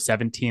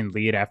 24-17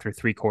 lead after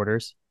 3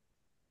 quarters.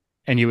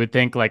 And you would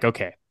think like,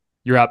 okay,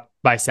 you're up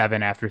by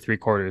 7 after 3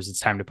 quarters. It's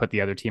time to put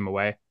the other team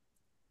away.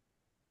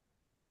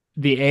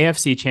 The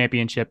AFC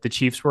Championship, the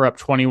Chiefs were up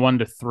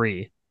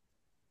 21-3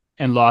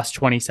 and lost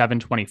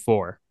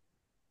 27-24.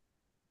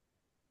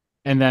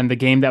 And then the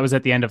game that was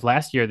at the end of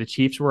last year, the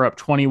Chiefs were up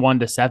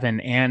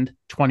 21-7 and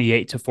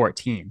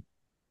 28-14 and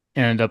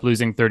ended up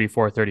losing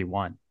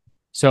 34-31.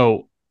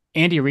 So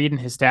Andy Reid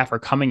and his staff are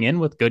coming in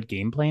with good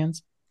game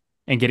plans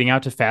and getting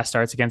out to fast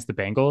starts against the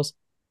Bengals.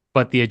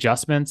 But the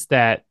adjustments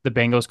that the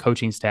Bengals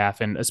coaching staff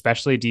and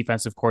especially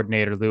defensive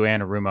coordinator Lou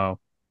Anarumo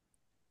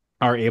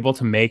are able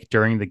to make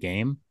during the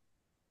game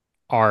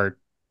are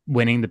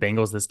winning the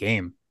Bengals this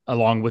game,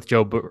 along with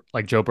Joe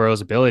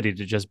Burrow's ability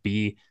to just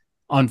be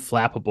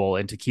unflappable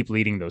and to keep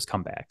leading those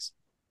comebacks.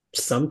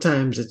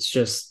 Sometimes it's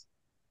just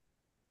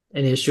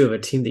an issue of a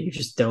team that you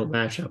just don't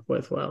match up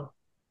with well.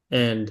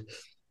 And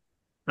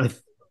I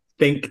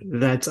think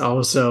that's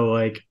also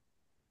like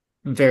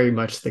very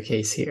much the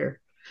case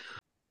here.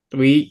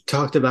 We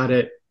talked about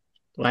it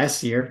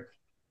last year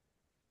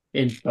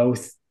in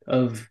both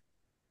of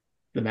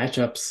the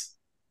matchups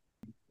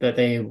that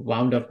they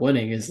wound up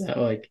winning, is that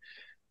like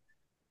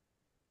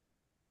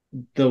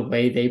the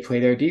way they play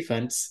their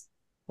defense,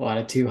 a lot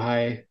of too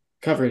high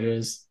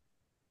coverages,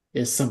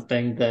 is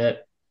something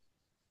that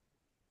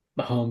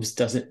Mahomes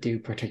doesn't do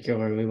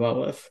particularly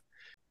well with.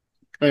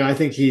 Like, I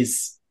think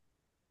he's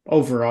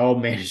overall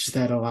managed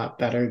that a lot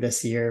better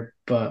this year,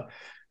 but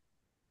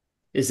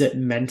is it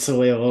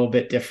mentally a little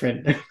bit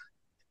different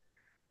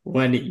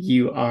when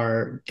you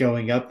are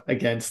going up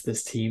against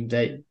this team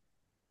that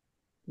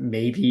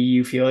maybe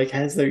you feel like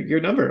has your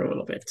number a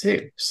little bit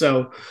too?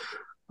 So,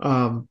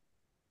 um,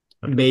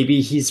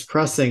 maybe he's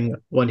pressing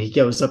when he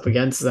goes up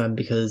against them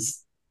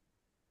because,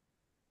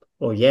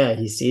 well, yeah,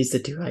 he sees the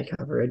too high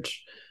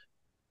coverage,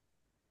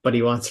 but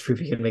he wants to prove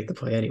he can make the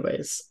play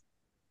anyways.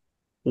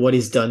 What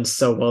he's done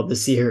so well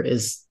this year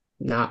is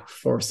not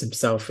force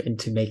himself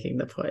into making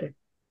the play.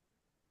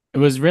 It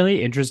was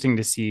really interesting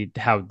to see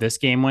how this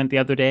game went the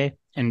other day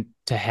and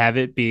to have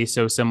it be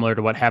so similar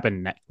to what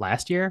happened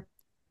last year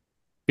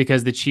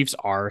because the Chiefs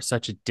are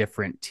such a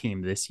different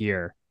team this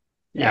year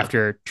Yeah.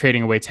 after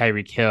trading away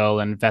Tyreek Hill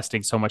and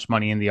investing so much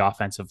money in the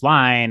offensive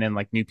line and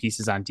like new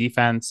pieces on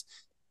defense.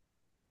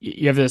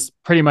 You have this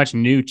pretty much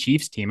new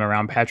Chiefs team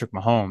around Patrick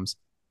Mahomes.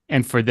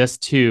 And for this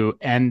to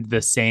end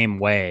the same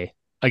way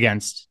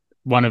against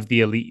one of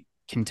the elite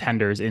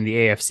contenders in the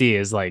AFC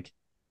is like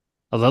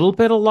a little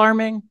bit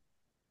alarming.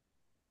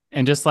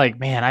 And just like,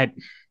 man,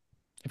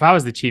 if I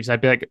was the Chiefs, I'd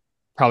be like,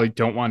 probably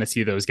don't want to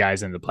see those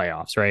guys in the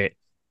playoffs, right? Oh,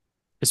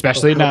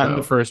 Especially hell not in the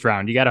no. first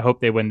round. You got to hope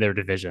they win their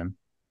division.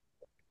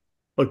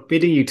 Look,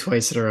 beating you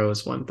twice in a row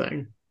is one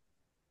thing.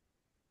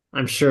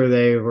 I'm sure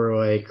they were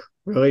like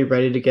really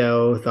ready to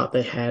go, thought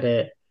they had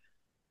it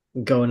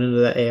going into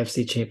the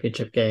AFC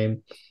championship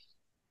game.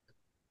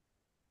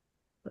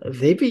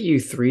 They beat you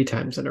three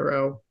times in a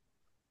row.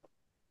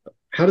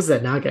 How does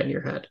that not get in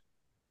your head?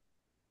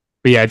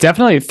 But yeah,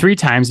 definitely 3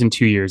 times in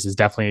 2 years is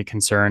definitely a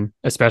concern,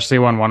 especially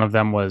when one of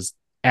them was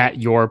at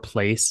your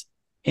place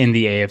in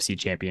the AFC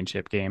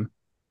championship game.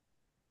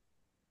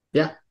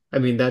 Yeah. I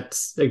mean,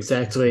 that's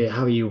exactly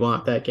how you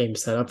want that game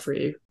set up for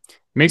you.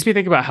 Makes me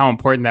think about how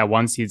important that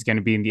one seed is going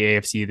to be in the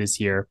AFC this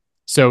year.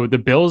 So the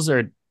Bills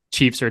or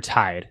Chiefs are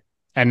tied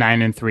at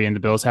 9-3, and the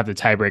Bills have the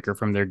tiebreaker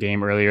from their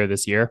game earlier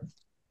this year.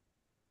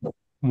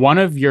 One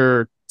of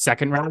your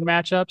second round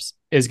matchups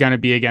is going to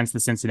be against the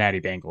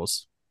Cincinnati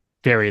Bengals,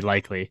 very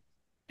likely.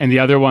 And the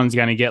other one's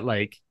going to get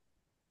like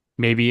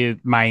maybe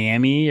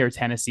Miami or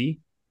Tennessee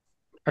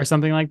or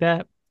something like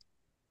that.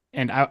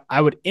 And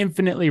I would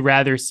infinitely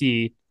rather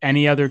see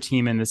any other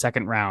team in the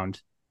second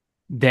round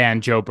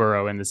than Joe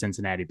Burrow and the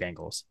Cincinnati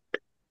Bengals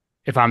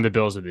if I'm the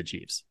Bills or the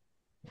Chiefs.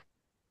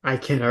 I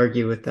can't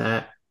argue with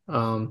that.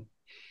 Um,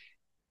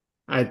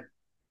 I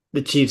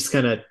the Chiefs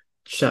kind of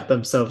shot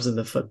themselves in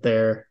the foot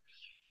there.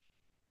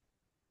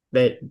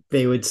 That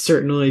they would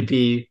certainly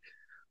be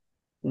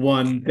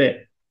one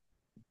that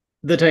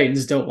the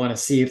Titans don't want to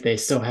see if they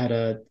still had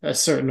a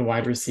certain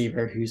wide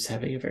receiver who's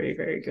having a very,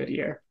 very good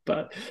year.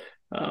 But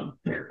um,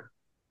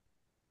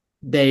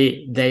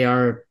 they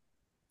are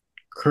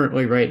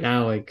currently right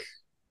now like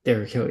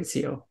their Achilles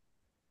heel,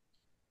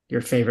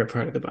 your favorite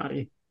part of the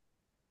body.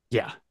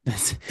 Yeah,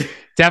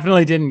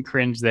 definitely didn't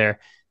cringe there.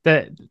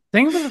 The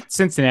thing with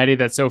Cincinnati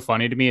that's so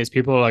funny to me is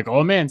people are like,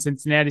 oh man,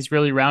 Cincinnati's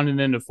really rounding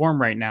into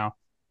form right now.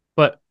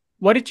 But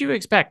what did you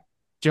expect?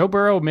 Joe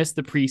Burrow missed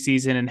the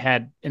preseason and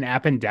had an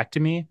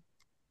appendectomy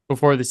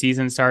before the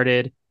season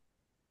started.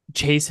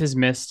 Chase has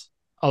missed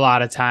a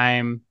lot of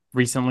time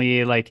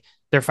recently. Like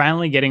they're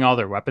finally getting all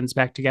their weapons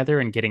back together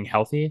and getting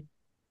healthy.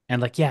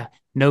 And like, yeah,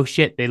 no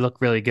shit, they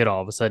look really good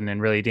all of a sudden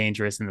and really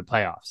dangerous in the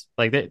playoffs.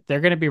 Like they're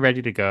going to be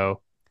ready to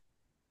go.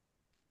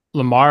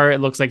 Lamar,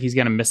 it looks like he's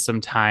going to miss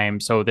some time.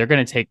 So they're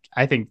going to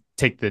I think,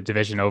 take the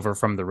division over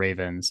from the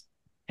Ravens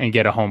and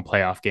get a home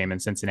playoff game in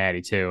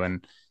Cincinnati too.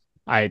 And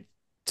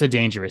it's a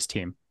dangerous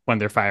team when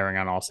they're firing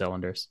on all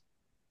cylinders.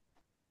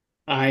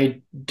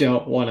 I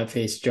don't want to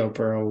face Joe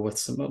Burrow with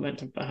some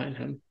momentum behind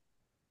him.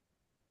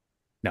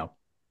 No,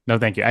 no,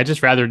 thank you. I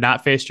just rather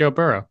not face Joe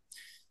Burrow.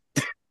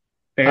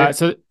 Fair.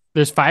 So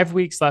there's 5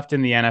 weeks left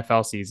in the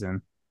NFL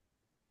season.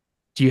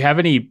 Do you have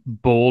any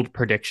bold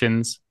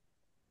predictions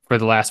for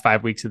the last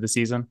 5 weeks of the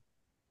season?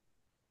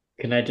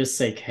 Can I just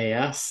say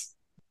chaos?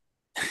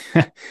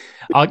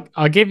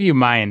 I'll give you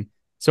mine.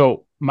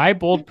 So my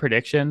bold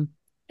prediction,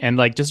 and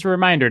like just a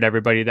reminder to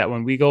everybody that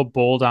when we go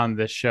bold on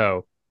this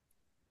show,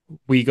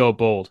 we go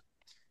bold.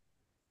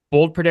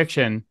 Bold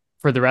prediction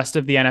for the rest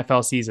of the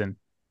NFL season: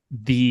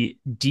 the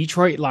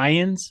Detroit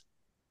Lions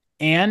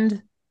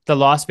and the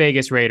Las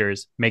Vegas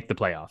Raiders make the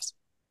playoffs.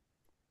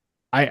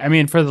 I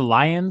mean, for the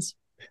Lions,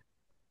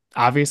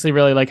 obviously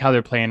really like how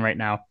they're playing right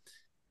now.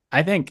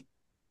 I think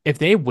if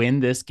they win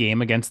this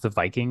game against the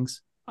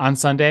Vikings on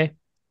Sunday,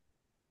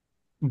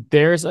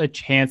 there's a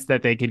chance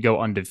that they could go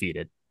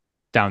undefeated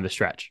down the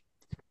stretch.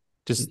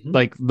 Just Mm-hmm.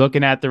 like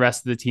looking at the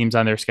rest of the teams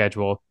on their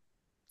schedule,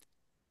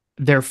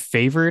 they're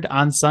favored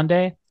on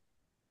Sunday,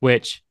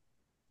 which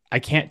I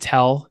can't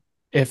tell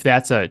if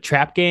that's a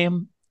trap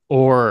game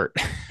or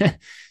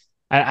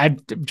I'm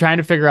trying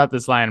to figure out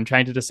this line. I'm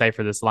trying to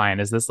decipher this line.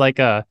 Is this like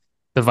the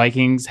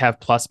Vikings have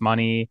plus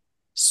money,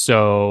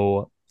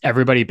 so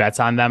everybody bets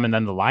on them and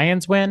then the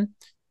Lions win?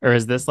 Or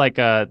is this like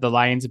the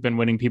Lions have been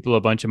winning people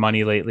a bunch of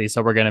money lately,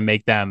 so we're gonna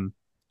make them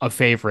a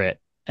favorite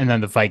and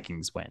then the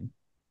Vikings win?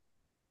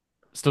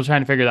 Still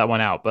trying to figure that one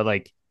out. But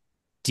like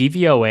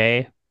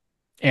DVOA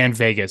and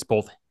Vegas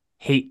both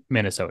hate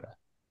Minnesota.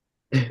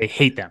 They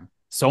hate them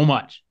so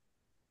much.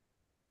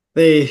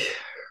 They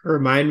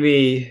remind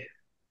me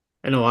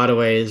in a lot of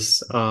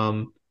ways.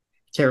 Can't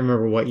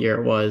remember what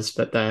year it was,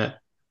 but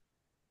that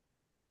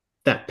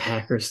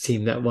Packers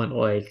team that went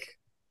like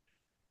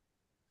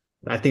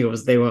I think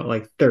they went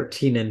like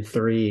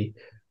 13-3,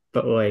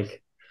 but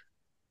like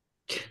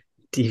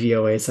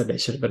DVOA said they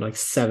should have been like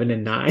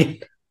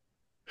 7-9.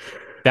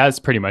 That's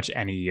pretty much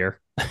any year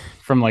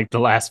from like the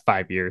last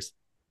 5 years.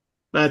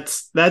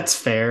 That's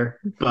fair,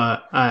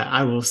 but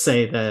I will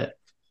say that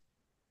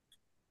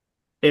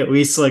at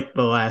least like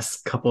the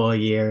last couple of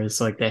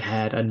years, like they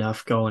had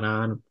enough going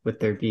on with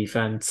their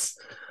defense.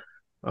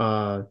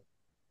 Uh,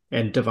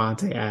 and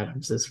Davante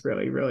Adams is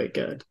really, really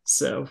good.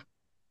 So,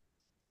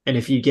 and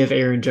if you give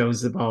Aaron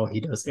Jones the ball, he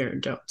does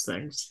Aaron Jones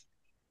things.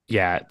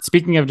 Yeah.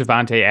 Speaking of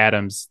Davante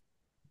Adams,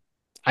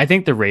 I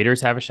think the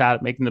Raiders have a shot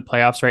at making the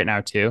playoffs right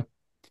now, too.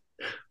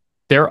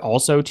 They're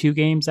also 2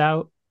 games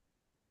out.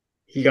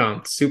 He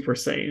gone Super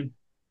Saiyan.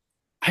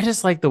 I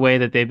just like the way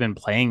that they've been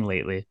playing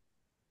lately.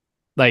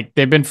 Like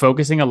they've been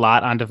focusing a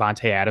lot on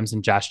Davante Adams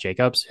and Josh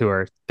Jacobs, who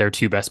are their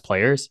 2 best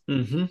players.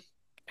 Mm-hmm.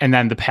 And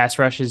then the pass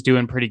rush is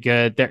doing pretty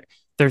good. They're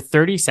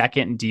 32nd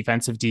in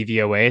defensive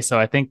DVOA, so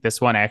I think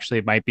this one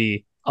actually might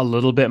be a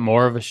little bit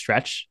more of a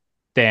stretch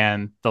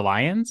than the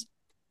Lions.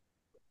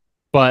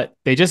 But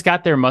they just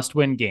got their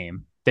must-win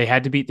game. They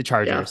had to beat the Yeah.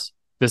 Chargers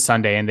this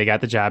Sunday, and they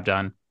got the job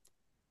done.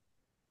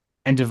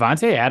 And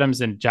Davante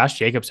Adams and Josh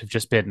Jacobs have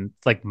just been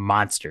like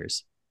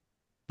monsters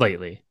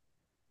lately.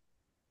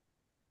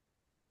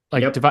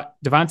 Like Yep.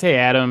 Davante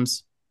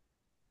Adams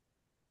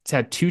has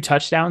had 2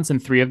 touchdowns in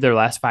 3 of their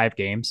last 5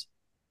 games,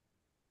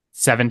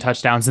 7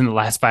 touchdowns in the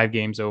last 5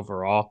 games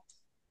overall.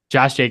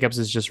 Josh Jacobs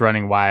is just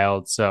running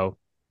wild. So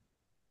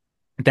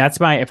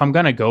if I'm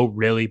going to go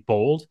really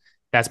bold,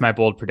 that's my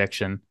bold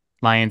prediction.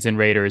 Lions and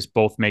Raiders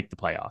both make the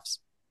playoffs.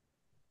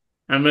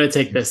 I'm gonna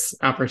take this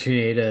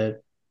opportunity to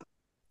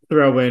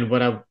throw in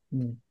what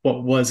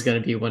was gonna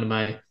be one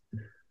of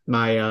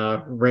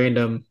my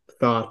random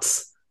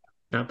thoughts,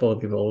 not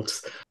boldly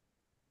bolds.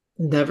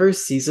 Never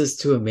ceases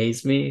to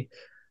amaze me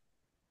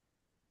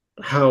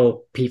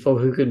how people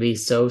who can be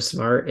so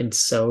smart and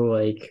so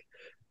like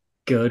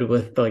good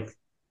with like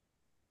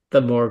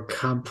the more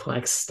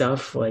complex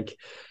stuff, like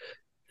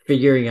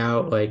figuring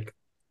out like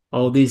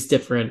all these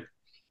different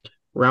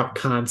route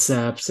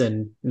concepts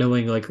and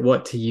knowing like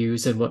what to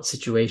use in what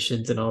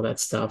situations and all that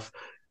stuff,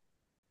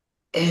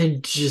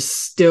 and just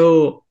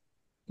still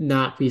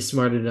not be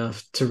smart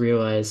enough to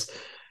realize,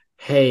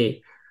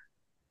 hey,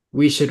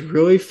 we should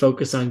really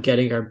focus on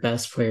getting our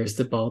best players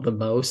the ball the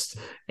most.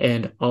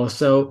 And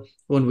also,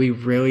 when we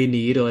really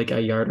need like a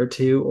yard or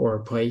two or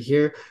a play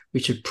here, we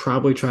should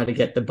probably try to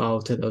get the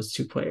ball to those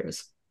 2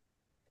 players.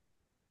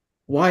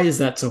 Why is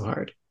that so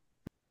hard?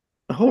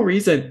 The whole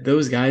reason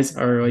those guys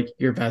are like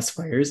your best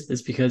players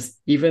is because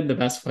even the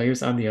best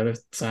players on the other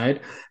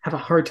side have a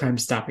hard time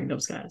stopping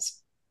those guys.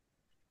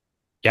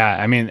 Yeah,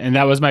 I mean, and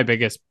that was my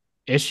biggest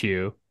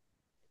issue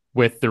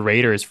with the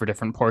Raiders for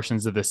different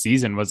portions of the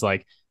season was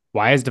like,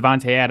 why is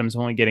Davante Adams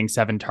only getting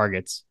 7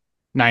 targets,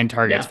 9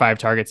 targets, Yeah. 5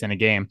 targets in a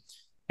game?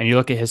 And you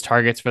look at his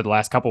targets for the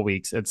last couple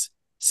weeks, it's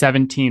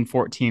 17,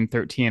 14,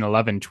 13,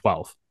 11,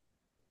 12.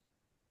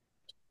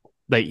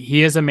 Like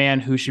he is a man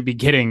who should be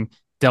getting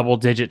double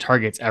digit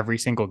targets every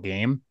single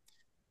game,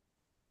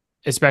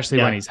 especially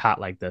when Yeah. he's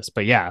hot like this.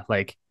 But yeah,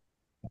 like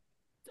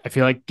I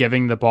feel like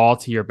giving the ball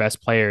to your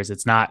best players,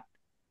 it's not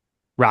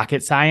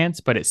rocket science,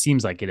 but it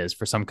seems like it is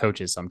for some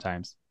coaches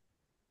sometimes.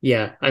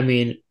 Yeah. I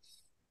mean,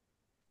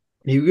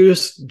 you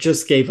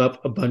just gave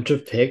up a bunch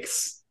of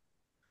picks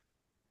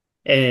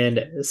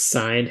and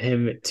signed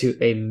him to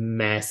a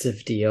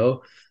massive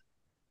deal.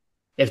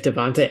 If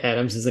Davante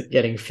Adams isn't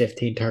getting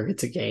 15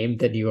 targets a game,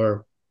 then you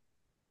are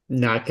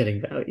not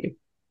getting value.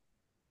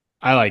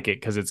 I like it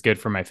because it's good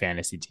for my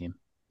fantasy team.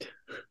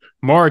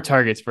 More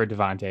targets for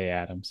Davante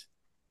Adams.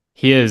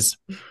 He is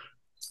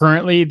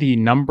currently the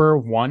number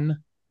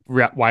one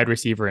wide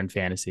receiver in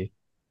fantasy.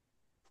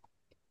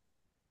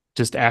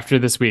 Just after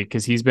this week,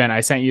 because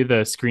I sent you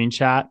the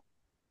screenshot,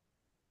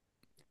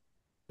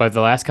 but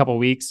the last couple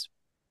weeks,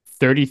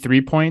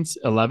 33 points,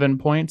 11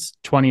 points,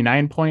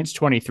 29 points,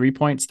 23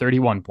 points,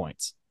 31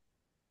 points.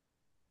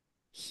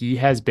 He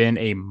has been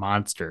a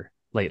monster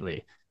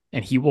lately,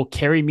 and he will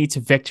carry me to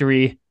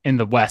victory in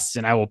the West,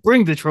 and I will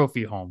bring the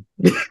trophy home.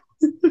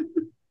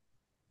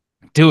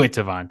 Do it,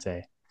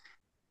 Davante.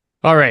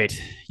 All right.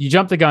 You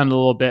jumped the gun a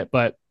little bit,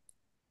 but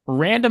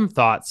random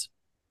thoughts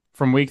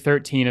from week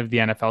 13 of the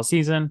NFL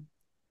season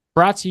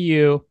brought to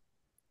you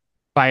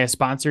by a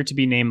sponsor to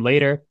be named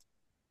later.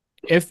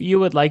 If you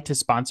would like to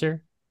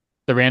sponsor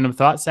the random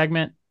thought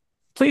segment,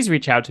 please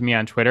reach out to me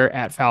on Twitter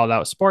at Fouled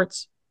Out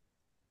Sports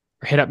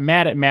or hit up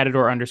Matt at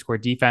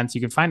Matador_defense.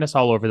 You can find us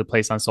all over the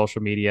place on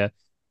social media.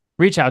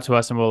 Reach out to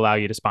us and we'll allow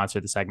you to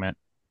sponsor the segment.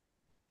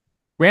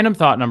 Random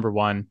thought number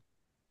 1,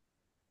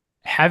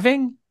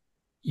 having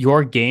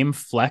your game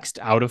flexed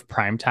out of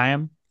prime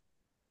time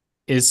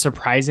is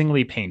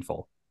surprisingly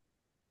painful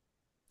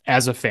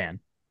as a fan.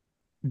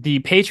 The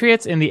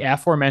Patriots and the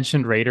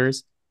aforementioned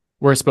Raiders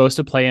were supposed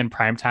to play in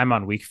primetime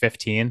on week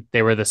 15.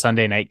 They were the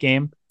Sunday night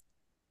game.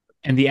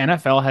 And the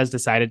NFL has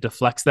decided to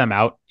flex them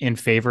out in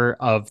favor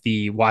of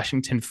the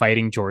Washington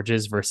Fighting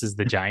Georges versus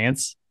the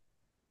Giants.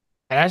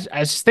 And I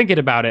was just thinking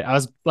about it. I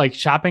was like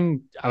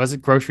shopping. I was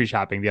at grocery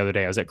shopping the other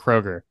day. I was at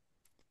Kroger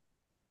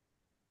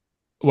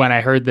when I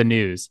heard the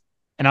news.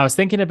 And I was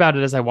thinking about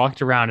it as I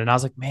walked around and I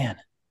was like, man,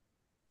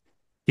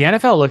 the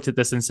NFL looked at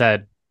this and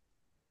said,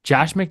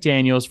 Josh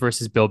McDaniels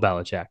versus Bill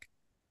Belichick.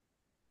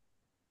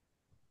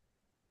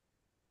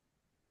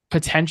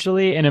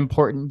 Potentially an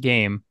important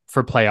game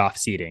for playoff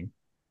seeding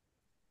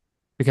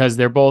because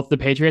the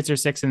Patriots are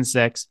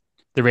 6-6,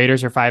 the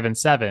Raiders are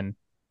 5-7.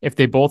 If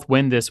they both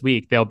win this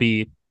week, they'll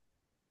be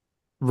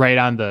right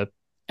on the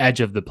edge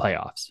of the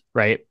playoffs,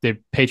 right? The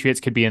Patriots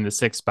could be in the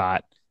sixth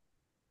spot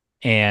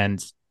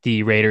and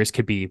the Raiders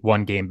could be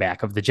one game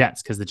back of the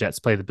Jets because the Jets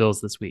play the Bills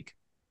this week.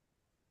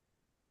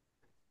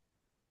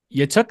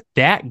 You took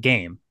that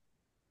game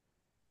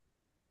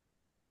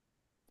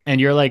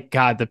and you're like,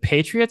 God, the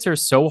Patriots are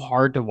so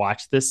hard to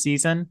watch this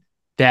season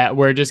that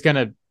we're just going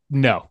to,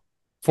 no,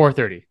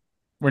 4:30.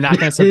 We're not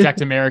going to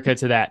subject America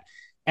to that.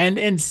 And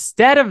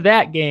instead of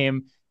that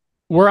game,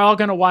 we're all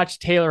going to watch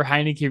Taylor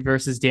Heineke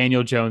versus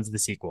Daniel Jones, the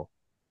sequel.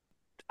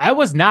 I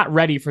was not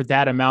ready for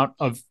that amount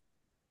of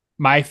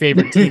my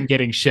favorite team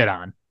getting shit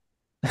on.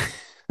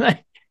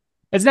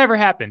 It's never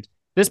happened.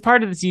 This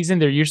part of the season,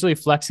 they're usually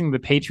flexing the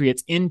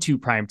Patriots into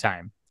prime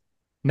time,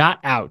 not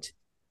out.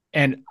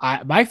 And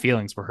my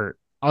feelings were hurt.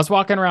 I was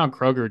walking around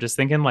Kroger just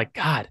thinking like,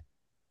 God,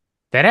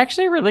 that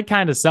actually really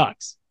kind of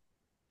sucks.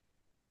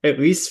 At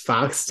least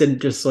Fox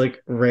didn't just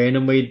like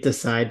randomly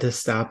decide to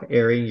stop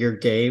airing your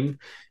game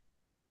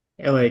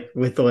and like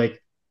with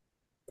like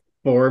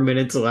 4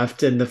 minutes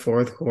left in the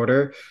fourth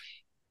quarter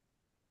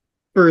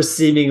for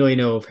seemingly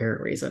no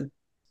apparent reason.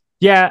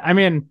 Yeah, I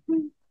mean,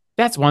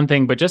 that's one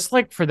thing, but just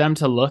like for them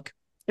to look,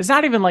 it's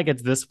not even like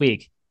it's this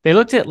week. They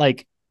looked at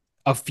like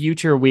a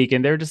future week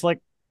and they're just like,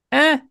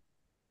 that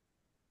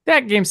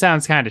game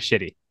sounds kind of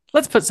shitty.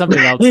 Let's put something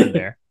else in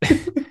there.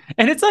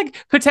 And it's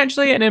like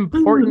potentially an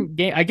important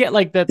game. I get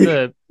like that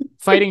the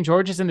fighting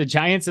Georges and the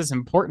Giants is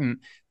important,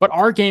 but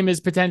our game is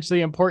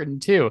potentially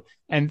important too.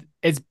 And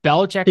it's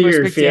Belichick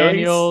versus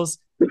McDaniels.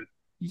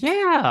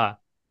 Yeah.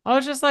 I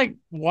was just like,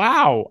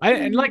 wow.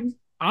 And like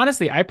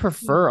honestly, I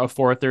prefer a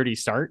 4:30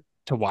 start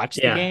to watch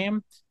the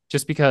game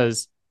just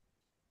because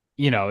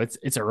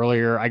it's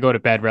earlier. I go to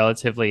bed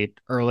relatively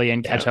early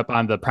and catch up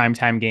on the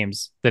primetime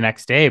games the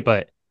next day,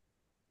 but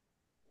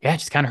yeah, it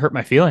just kind of hurt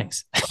my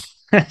feelings.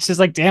 It's just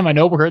like, damn, I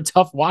know we're a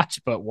tough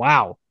watch, but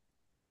wow.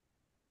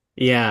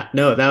 Yeah,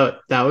 no,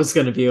 that was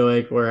gonna be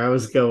like where I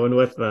was going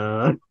with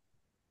my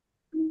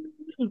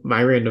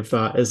random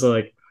thought is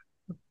like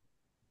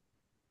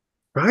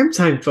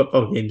primetime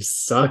football games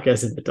suck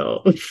as an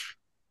adult.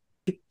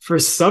 For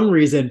some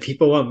reason,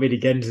 people want me to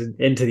get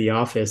into the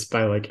office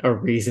by like a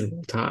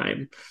reasonable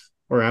time,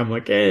 where I'm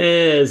like,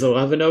 is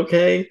 11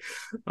 okay?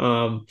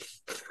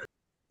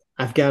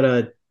 I've got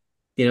to,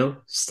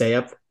 stay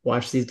up,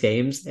 watch these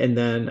games, and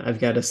then I've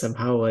got to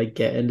somehow like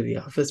get into the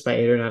office by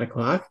 8 or 9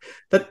 o'clock.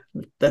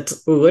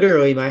 That's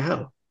literally my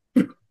hell.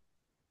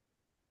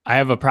 I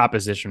have a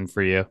proposition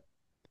for you.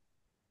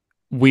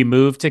 We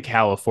move to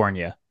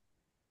California.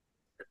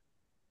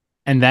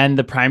 And then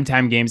the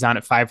primetime game's on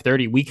at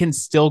 5:30. We can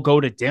still go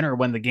to dinner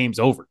when the game's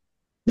over.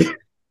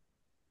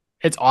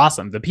 It's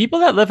awesome. The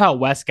people that live out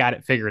west got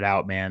it figured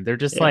out, man. They're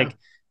just like,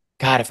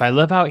 God, if I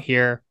live out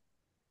here,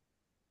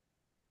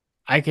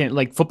 I can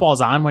like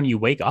football's on when you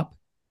wake up.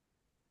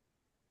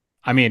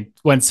 I mean,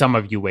 when some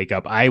of you wake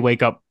up, I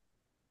wake up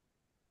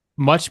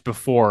much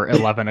before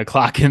 11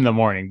 o'clock in the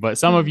morning, but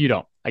some of you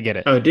don't. I get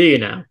it. Oh, do you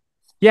now?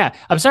 Yeah.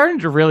 I'm starting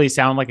to really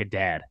sound like a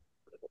dad,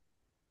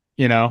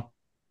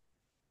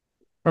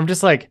 I'm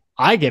just like,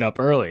 I get up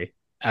early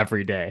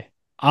every day.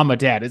 I'm a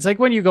dad. It's like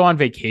when you go on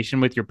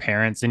vacation with your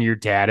parents and your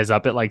dad is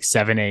up at like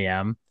 7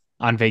 a.m.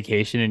 on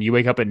vacation and you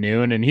wake up at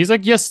noon and he's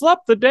like, you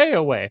slept the day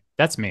away.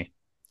 That's me.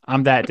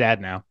 I'm that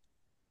dad now.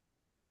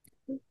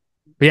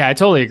 But yeah, I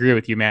totally agree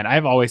with you, man.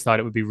 I've always thought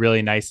it would be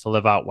really nice to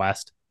live out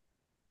west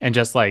and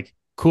just like,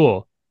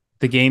 cool.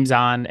 The game's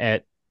on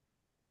at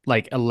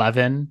like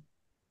 11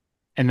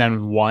 and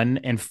then 1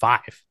 and 5.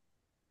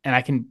 And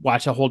I can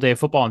watch a whole day of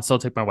football and still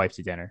take my wife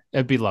to dinner.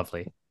 It'd be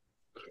lovely.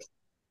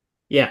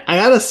 Yeah, I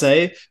gotta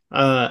say,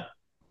 I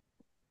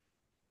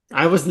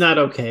was not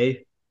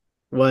okay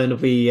when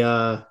we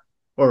were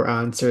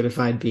on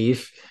Certified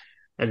Beef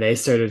and they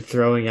started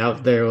throwing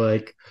out their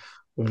like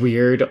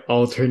weird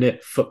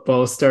alternate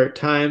football start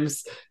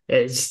times.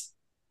 It's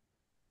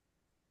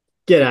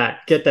get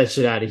that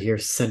shit out of here,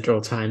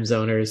 Central Time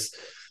Zoners.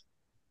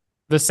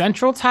 The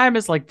Central Time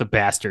is like the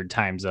bastard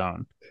time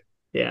zone.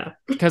 Yeah.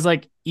 Because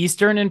like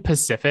Eastern and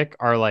Pacific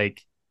are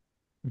like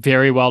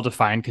very well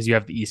defined because you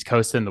have the East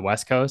Coast and the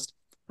West Coast.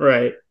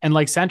 Right. And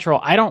like Central,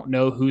 I don't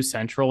know who's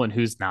Central and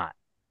who's not.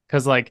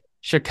 Because like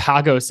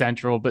Chicago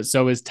Central, but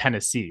so is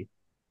Tennessee.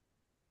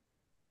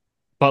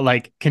 But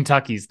like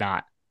Kentucky's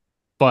not.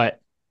 But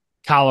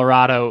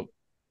Colorado,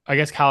 I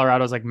guess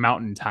Colorado's like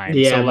mountain time.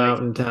 Yeah, so like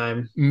mountain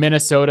time.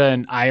 Minnesota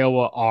and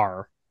Iowa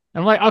are.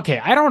 I'm like, okay,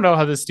 I don't know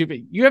how this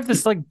stupid. You have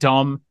this like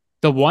dumb,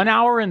 the 1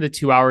 hour and the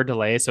 2 hour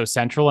delay. So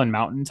Central and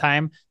Mountain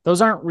time, those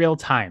aren't real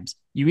times.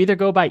 You either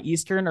go by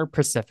Eastern or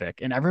Pacific,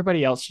 and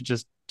everybody else should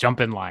just jump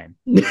in line.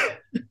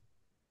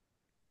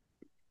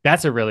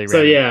 That's a really So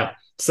random yeah, thought.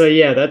 so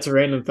yeah, that's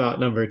random thought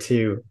number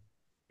two.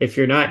 If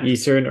you're not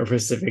Eastern or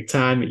Pacific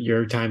time,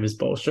 your time is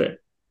bullshit.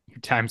 Your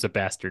time's a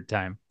bastard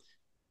time.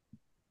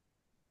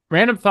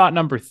 Random thought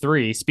number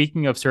three,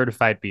 speaking of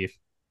certified beef,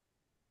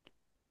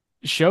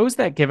 shows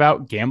that give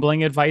out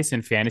gambling advice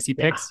and fantasy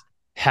Yeah. picks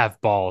have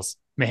balls,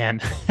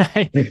 man.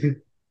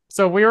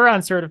 So we were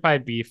on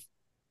certified beef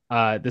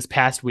this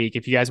past week.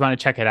 If you guys want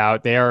to check it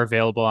out, they are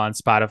available on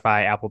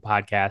Spotify, Apple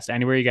Podcasts,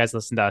 anywhere you guys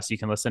listen to us, you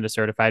can listen to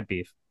Certified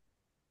Beef.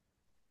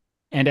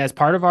 And as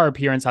part of our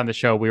appearance on the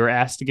show, we were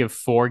asked to give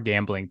 4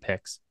 gambling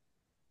picks: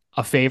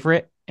 a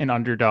favorite, an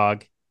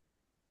underdog,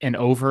 an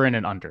over, and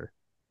an under.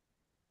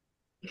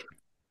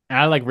 And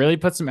I like really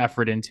put some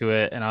effort into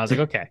it. And I was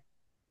like, okay,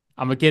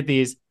 I'm gonna get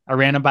these. I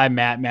ran them by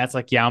Matt. Matt's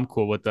like, yeah, I'm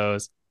cool with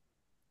those.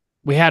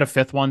 We had a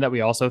 5th one that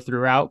we also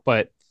threw out,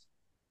 but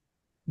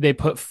they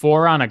put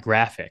 4 on a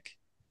graphic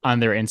on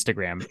their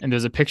Instagram. And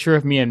there's a picture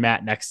of me and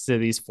Matt next to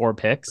these 4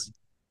 picks.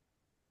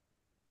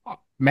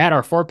 Matt,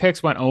 our 4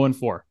 picks went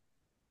 0-4.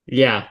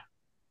 Yeah.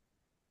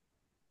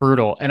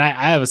 Brutal. And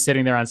I was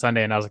sitting there on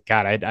Sunday and I was like,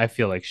 God, I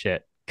feel like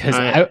shit.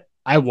 Because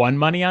I won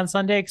money on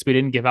Sunday because we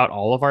didn't give out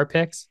all of our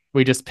picks.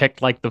 We just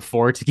picked like the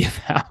 4 to give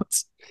out.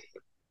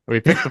 We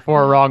picked the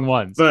 4 wrong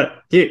ones.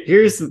 But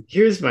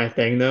here's my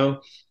thing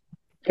though.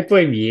 I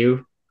blame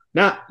you.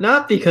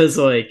 Not because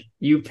like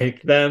you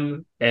picked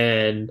them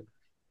and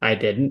I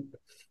didn't.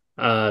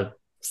 Yeah,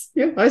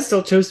 I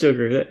still chose to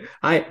agree with it.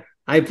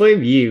 I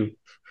blame you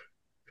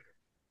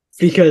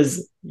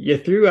because you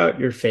threw out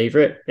your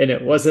favorite and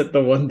it wasn't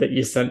the one that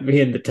you sent me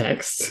in the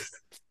text.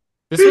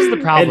 This was the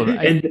problem.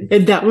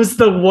 And that was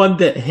the one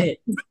that hit.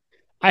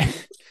 I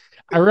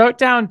wrote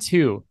down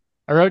 2.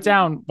 I wrote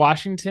down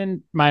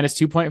Washington minus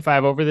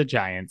 2.5 over the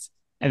Giants.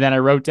 And then I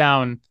wrote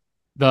down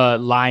the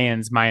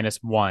Lions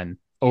 -1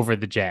 over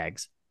the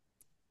Jags.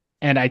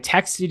 And I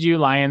texted you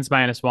Lions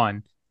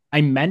 -1.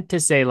 I meant to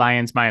say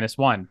Lions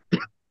 -1,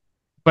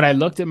 but I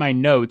looked at my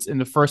notes and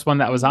the first one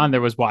that was on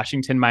there was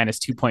Washington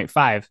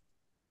 -2.5.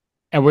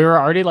 And we were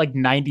already like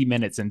 90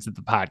 minutes into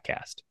the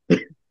podcast.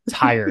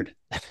 Tired.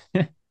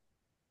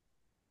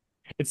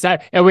 It's time.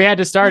 And we had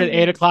to start at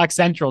 8:00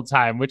 Central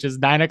Time, which is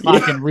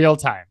 9:00 in real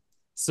time.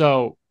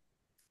 So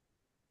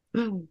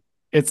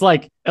it's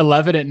like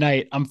 11 at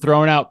night. I'm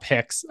throwing out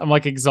picks. I'm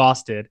like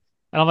exhausted.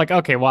 And I'm like,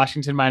 okay,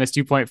 Washington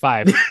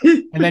 -2.5.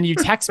 And then you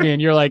text me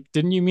and you're like,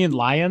 didn't you mean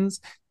Lions?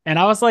 And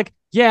I was like,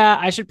 yeah,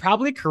 I should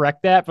probably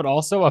correct that, but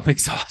also I'm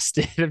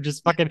exhausted. I'm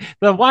just fucking,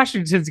 the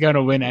Washington's going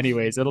to win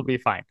anyways. It'll be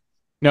fine.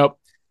 Nope.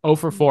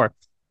 0-4.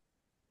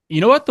 You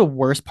know what the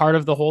worst part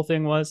of the whole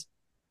thing was?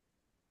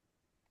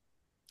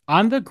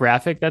 On the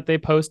graphic that they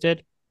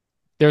posted,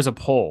 there's a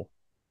poll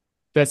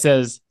that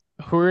says,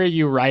 who are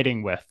you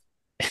riding with?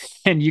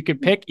 And you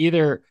could pick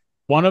either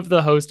one of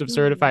the hosts of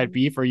Certified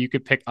Beef or you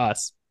could pick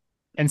us.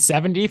 And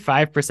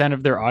 75%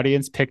 of their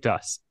audience picked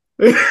us.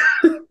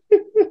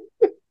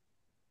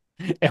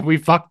 And we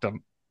fucked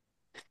them.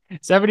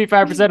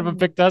 75% of them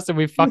picked us and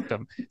we fucked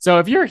them. So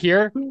if you're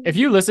here, if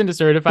you listen to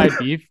Certified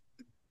Beef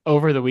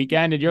over the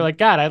weekend and you're like,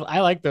 God,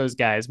 I like those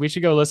guys, we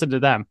should go listen to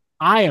them.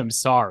 I am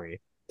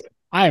sorry.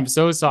 I am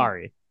so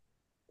sorry.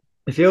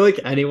 I feel like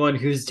anyone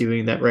who's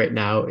doing that right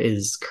now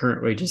is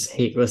currently just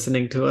hate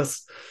listening to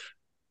us.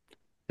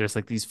 There's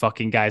like these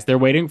fucking guys. They're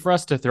waiting for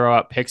us to throw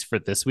out picks for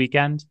this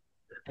weekend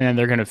and then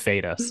they're going to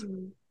fade us.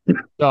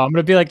 So I'm going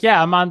to be like,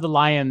 yeah, I'm on the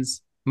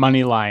Lions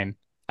money line.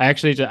 I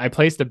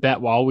placed a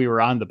bet while we were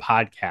on the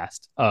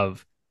podcast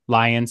of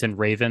Lions and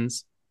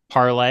Ravens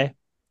parlay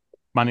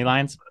money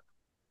lines.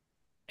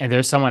 And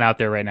there's someone out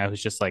there right now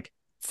who's just like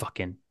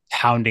fucking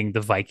pounding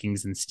the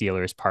Vikings and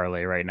Steelers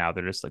parlay right now.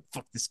 They're just like,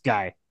 fuck this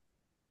guy.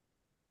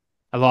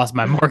 I lost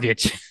my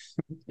mortgage.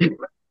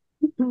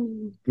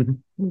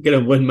 I'm gonna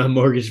win my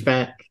mortgage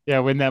back. Yeah,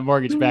 win that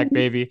mortgage back,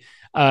 baby.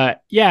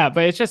 Yeah,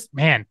 but it's just,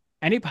 man,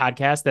 any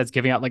podcast that's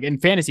giving out like in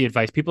fantasy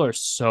advice, people are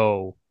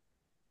so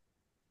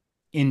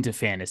into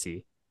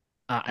fantasy.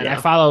 And I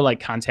follow like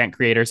content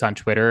creators on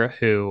Twitter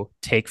who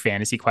take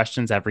fantasy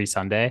questions every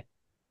Sunday.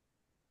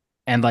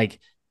 And like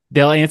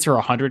they'll answer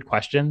 100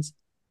 questions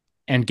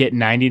and get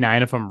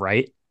 99 of them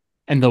right.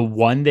 And the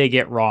one they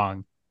get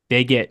wrong,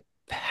 they get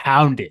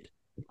pounded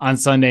on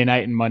Sunday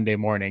night and Monday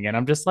morning. And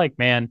I'm just like,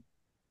 man,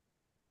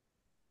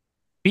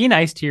 be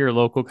nice to your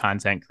local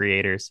content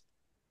creators.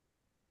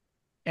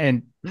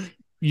 And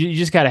you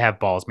just got to have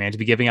balls, man, to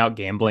be giving out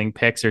gambling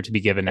picks or to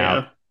be giving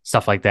out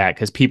stuff like that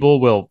because people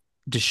will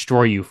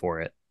destroy you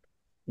for it.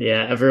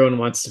 Yeah, everyone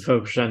wants to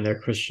focus on their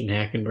Christian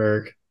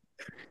Hackenberg.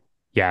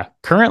 Yeah.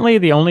 Currently,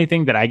 the only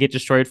thing that I get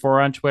destroyed for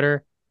on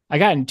Twitter, I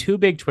got in 2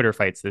 big Twitter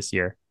fights this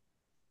year.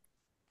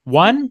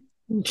 One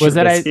was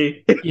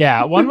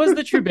Trubisky. One was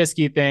the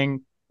Trubisky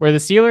thing where the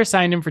Steelers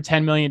signed him for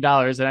 $10 million.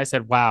 And I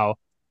said, wow,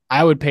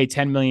 I would pay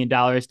 $10 million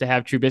to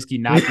have Trubisky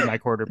not be my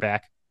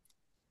quarterback.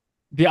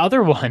 The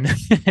other one,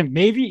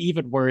 maybe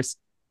even worse,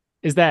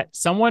 is that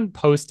someone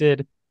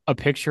posted a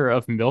picture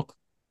of milk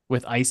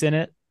with ice in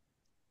it.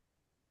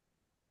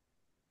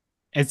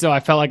 And so I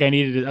felt like I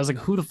needed it. I was like,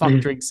 who the fuck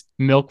drinks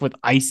milk with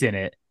ice in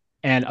it?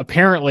 And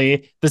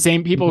apparently, the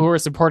same people who were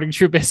supporting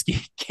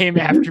Trubisky came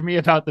after me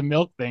about the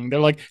milk thing. They're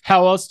like,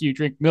 how else do you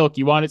drink milk?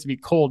 You want it to be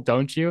cold,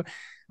 don't you?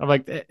 I'm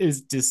like, that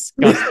is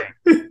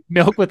disgusting.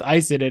 Milk with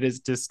ice in it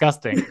is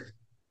disgusting.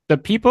 The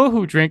people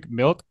who drink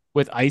milk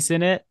with ice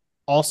in it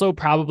also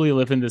probably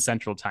live in the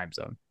central time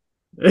zone.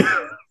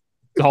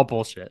 It's all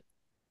bullshit.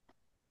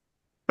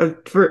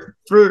 For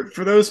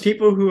those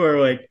people who are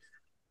like,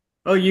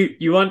 oh,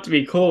 you want it to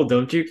be cold,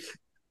 don't you?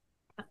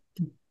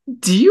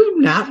 Do you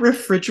not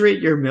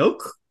refrigerate your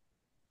milk?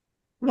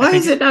 Why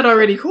is it not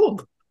already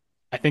cold?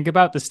 I think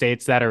about the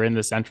states that are in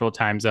the central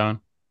time zone.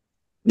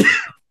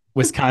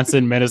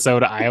 Wisconsin,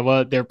 Minnesota,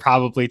 Iowa, they're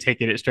probably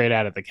taking it straight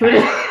out of the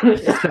can.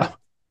 So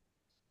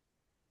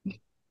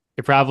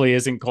it probably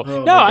isn't cold.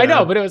 Oh no, my I know,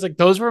 God. but it was like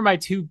those were my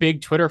two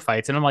big Twitter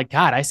fights. And I'm like,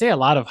 God, I say a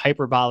lot of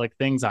hyperbolic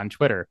things on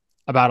Twitter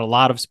about a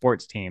lot of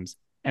sports teams.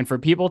 And for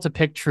people to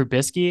pick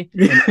Trubisky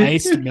and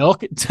iced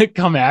milk to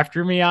come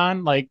after me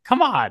on, like,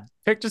 come on,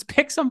 just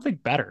pick something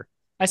better.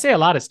 I say a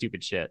lot of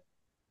stupid shit.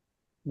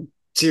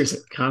 Seriously,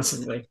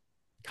 constantly.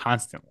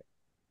 Constantly.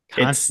 It's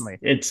Constantly.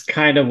 it's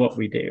kind of what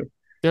we do.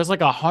 There's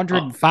like Oh.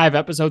 105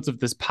 episodes of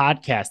this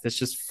podcast that's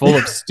just full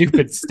of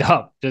stupid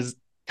stuff. Just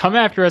come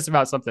after us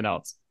about something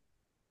else.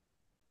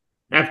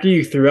 After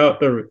you threw out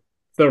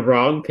the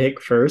wrong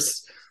pick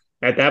first,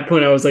 at that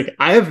point I was like,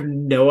 I have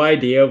no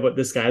idea what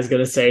this guy's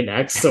gonna say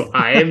next, so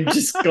I am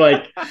just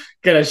like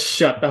gonna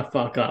shut the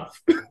fuck up.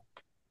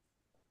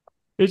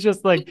 It's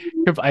just like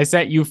if I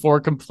sent you four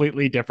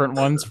completely different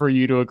ones for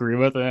you to agree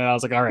with, and I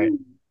was like, all right,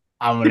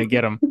 I'm gonna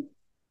get them.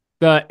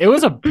 It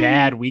was a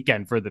bad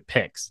weekend for the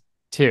picks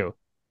too.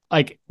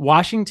 Like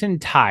Washington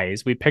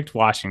ties, we picked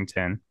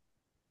Washington.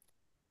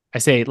 I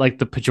say like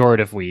the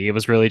pejorative we. It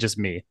was really just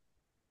me.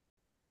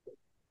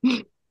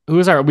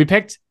 We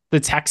picked the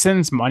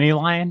Texans money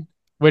line,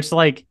 which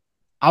like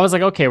I was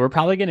like, okay, we're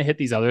probably gonna hit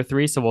these other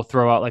three, so we'll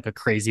throw out like a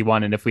crazy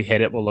one, and if we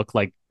hit it, we'll look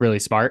like really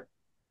smart.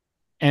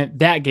 And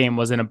that game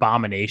was an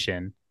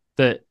abomination.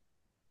 The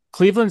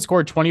Cleveland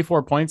scored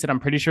 24 points, and I'm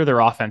pretty sure their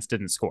offense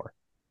didn't score.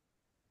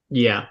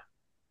 Yeah.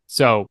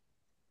 So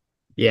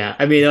Yeah.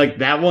 I mean, like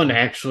that one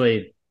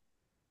actually,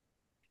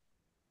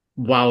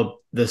 while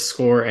the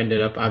score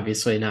ended up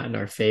obviously not in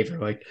our favor,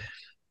 like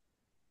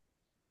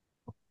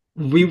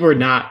we were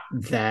not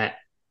that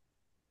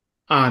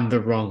on the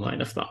wrong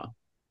line of thought.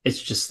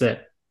 It's just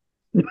that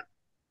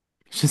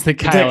it's just that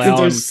the Texans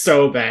are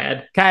so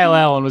bad. Kyle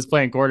Allen was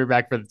playing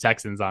quarterback for the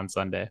Texans on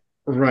Sunday.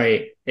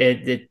 Right.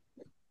 It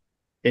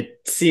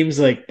seems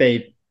like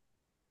they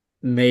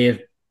may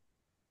have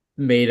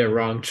made a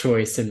wrong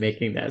choice in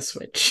making that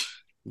switch.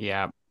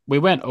 Yeah. We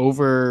went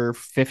over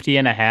 50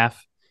 and a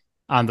half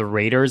on the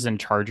Raiders and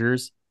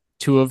Chargers,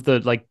 two of the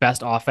like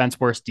best offense,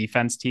 worst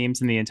defense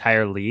teams in the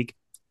entire league.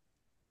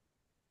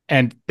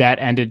 And that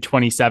ended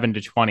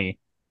 27-20.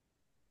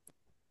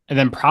 And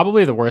then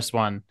probably the worst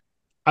one,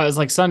 I was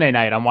like Sunday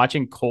night, I'm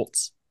watching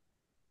Colts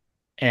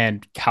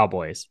and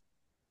Cowboys.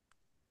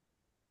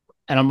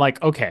 And I'm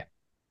like, okay,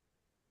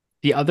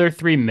 the other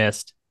three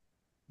missed.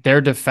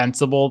 They're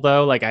defensible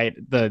though. Like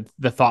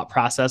the thought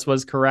process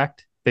was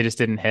correct. They just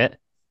didn't hit.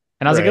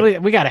 And I was Right.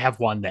 like, we got to have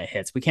one that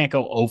hits. We can't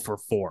go 0 for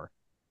 4.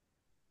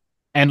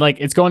 And like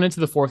it's going into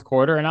the fourth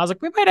quarter. And I was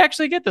like, we might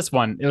actually get this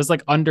one. It was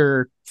like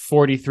under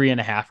 43 and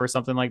a half or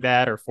something like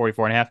that, or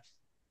 44 and a half.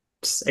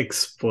 Just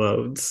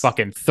explodes.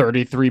 Fucking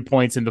 33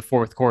 points in the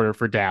fourth quarter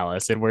for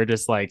Dallas. And we're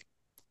just like,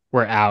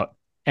 we're out.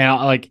 And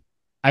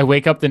I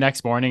wake up the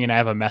next morning and I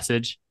have a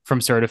message from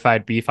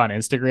Certified Beef on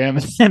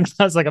Instagram. And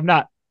I was like, I'm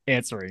not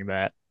answering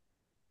that.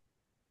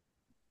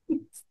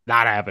 It's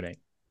not happening.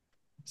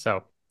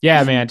 So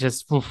yeah, man,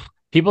 just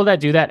people that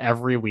do that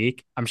every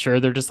week, I'm sure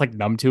they're just like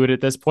numb to it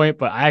at this point,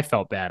 but I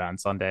felt bad on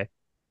Sunday.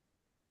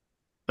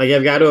 Like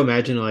I've got to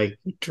imagine like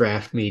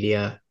draft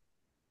media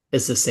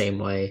is the same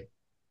way.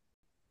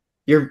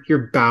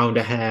 You're bound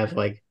to have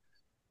like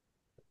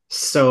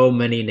so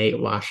many Nate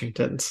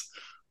Washingtons.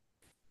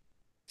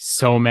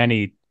 So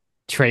many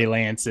Trey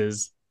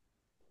Lances.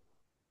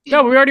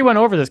 No, we already went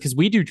over this because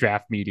we do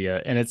draft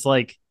media, and it's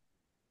like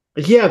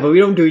Yeah, but we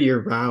don't do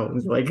year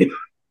round. Like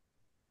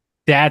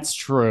that's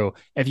true.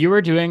 If you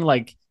were doing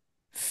like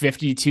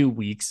 52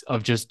 weeks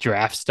of just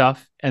draft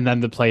stuff and then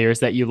the players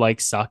that you like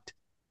sucked,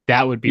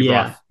 that would be yeah,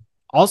 rough.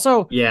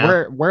 Also,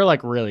 yeah, we're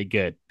like really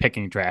good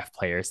picking draft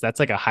players. That's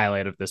like a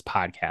highlight of this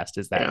podcast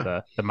is that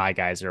yeah, the my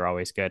guys are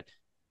always good.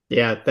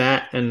 yeah.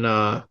 That and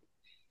our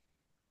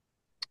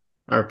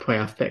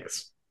playoff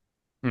picks.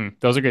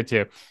 Those are good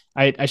too.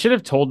 I should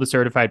have told the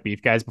certified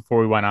beef guys before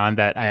we went on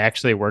that I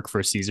actually work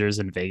for Caesars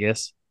in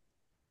Vegas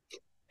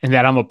and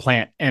that I'm a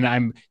plant. And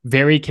I'm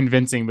very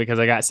convincing because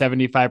I got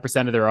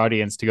 75% of their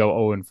audience to go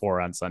 0 and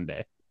 4 on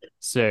Sunday.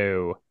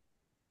 So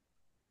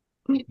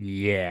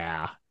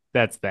yeah,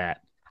 that's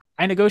that.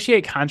 I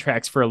negotiate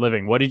contracts for a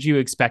living. What did you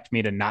expect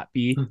me to not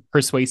be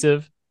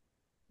persuasive?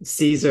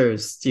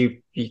 Caesars, do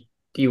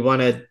you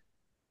want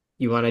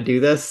to do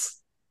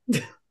this?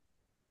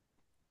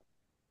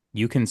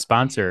 You can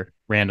sponsor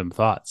Random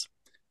Thoughts.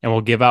 and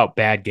we'll give out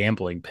bad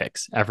gambling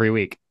picks every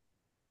week.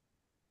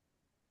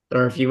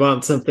 Or if you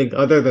want something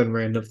other than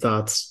random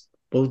thoughts,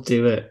 we'll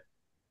do it.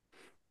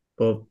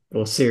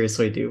 We'll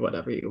seriously do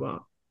whatever you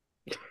want.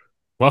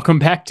 Welcome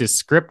back to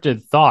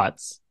Scripted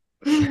Thoughts,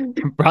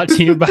 brought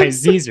to you by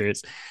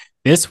Caesars.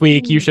 This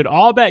week, you should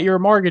all bet your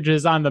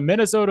mortgages on the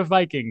Minnesota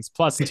Vikings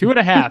plus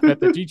 2.5 at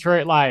the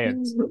Detroit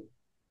Lions.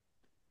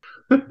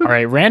 All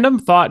right, random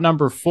thought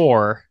number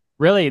 4.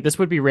 Really, this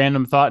would be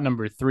random thought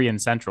number 3 in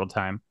Central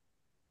Time.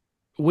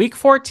 Week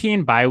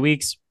 14 bye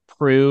weeks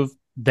prove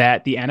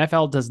that the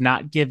NFL does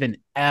not give an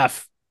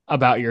F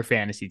about your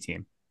fantasy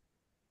team.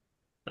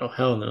 Oh,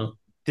 hell no.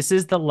 This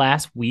is the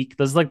last week.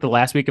 This is like the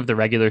last week of the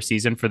regular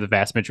season for the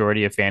vast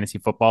majority of fantasy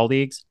football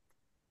leagues.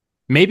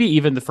 Maybe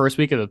even the first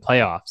week of the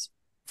playoffs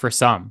for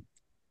some.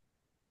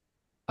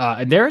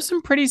 And there are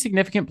some pretty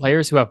significant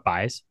players who have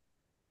buys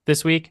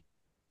this week.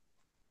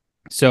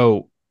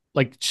 So,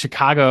 like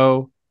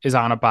Chicago is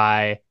on a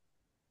bye.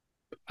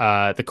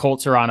 The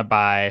Colts are on a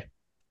bye. A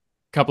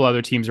couple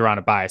other teams are on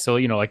a bye. So,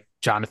 like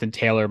Jonathan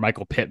Taylor,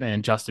 Michael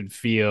Pittman, Justin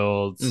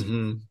Fields.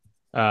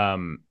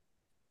 I'm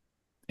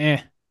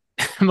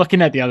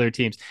looking at the other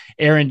teams.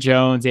 Aaron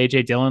Jones,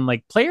 AJ Dillon,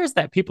 like players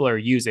that people are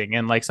using.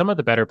 And like some of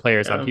the better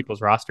players on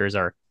people's rosters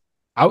are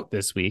out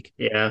this week.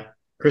 Yeah.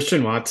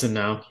 Christian Watson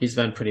now. He's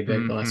been pretty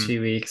big the last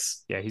few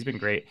weeks. Yeah, he's been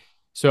great.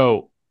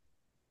 So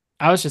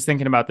I was just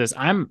thinking about this.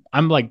 I'm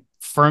like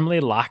firmly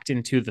locked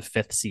into the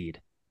 5th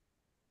seed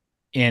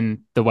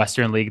in the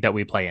Western League that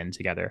we play in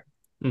together.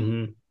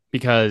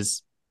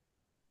 Because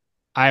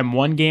I'm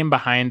 1 game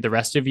behind the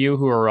rest of you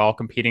who are all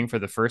competing for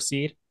the 1st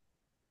seed.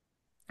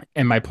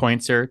 And my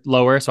points are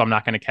lower, so I'm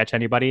not going to catch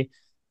anybody.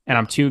 And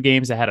I'm 2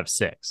 games ahead of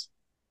 6.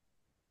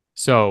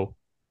 So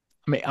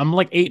I mean, I'm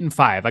like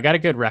 8-5. I got a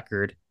good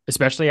record,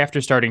 especially after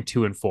starting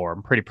 2-4.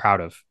 I'm pretty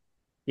proud of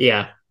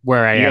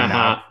where I am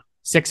now.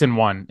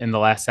 6-1 in the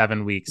last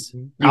 7 weeks.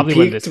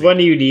 Probably you peaked when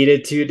you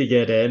needed to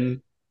get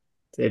in.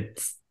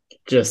 It's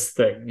just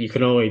that you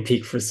can only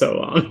peak for so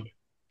long.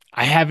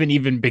 I haven't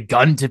even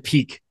begun to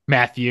peak,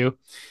 Matthew.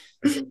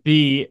 But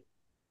I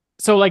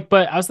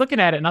was looking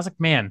at it and I was like,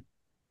 man,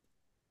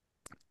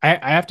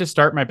 I have to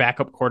start my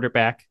backup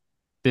quarterback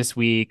this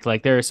week.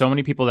 Like there are so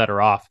many people that are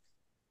off.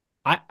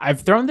 I've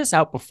thrown this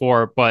out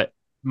before, but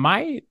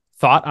my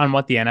thought on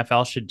what the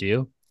NFL should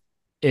do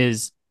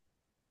is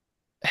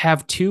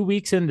have 2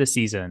 weeks in the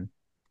season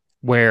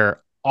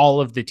where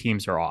all of the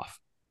teams are off.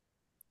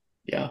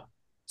 Yeah.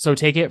 So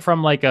take it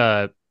from like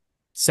a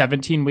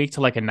 17-week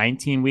to like a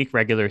 19-week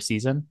regular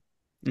season.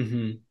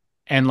 And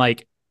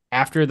like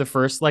after the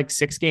first like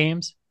 6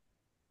 games,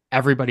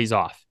 everybody's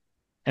off.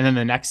 And then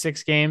the next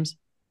 6 games,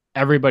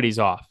 everybody's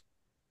off.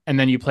 And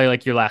then you play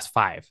like your last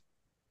 5.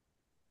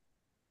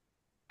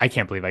 I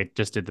can't believe I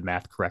just did the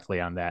math correctly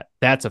on that.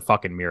 That's a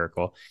fucking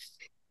miracle.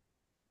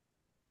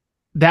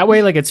 That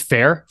way, like, it's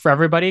fair for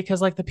everybody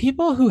because, like, the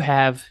people who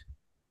have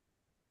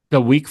the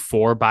week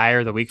 4 bye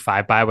or the week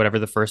 5 bye, whatever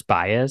the first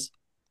bye is,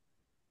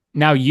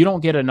 now you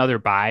don't get another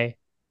bye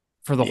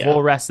for the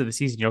whole rest of the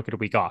season. You don't get a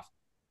week off.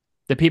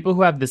 The people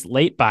who have this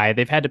late bye,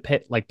 they've had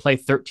to play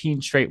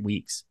 13 straight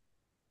weeks.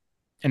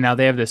 And now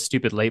they have this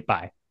stupid late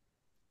bye.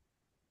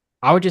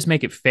 I would just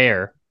make it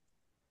fair.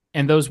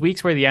 And those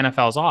weeks where the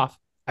NFL's off,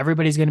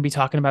 everybody's going to be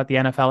talking about the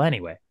NFL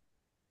anyway.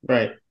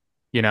 Right.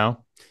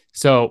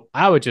 So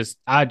I'd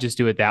just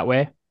do it that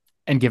way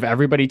and give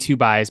everybody 2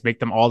 byes, make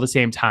them all the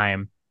same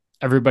time.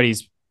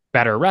 Everybody's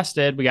better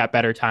rested. We got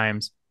better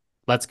times.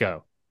 Let's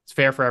go. It's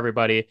fair for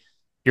everybody.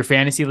 Your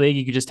fantasy league,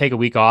 you could just take a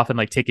week off and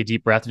like take a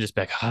deep breath and just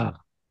be like, I don't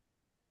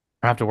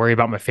have to worry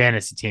about my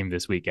fantasy team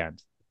this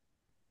weekend.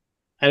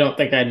 I don't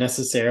think I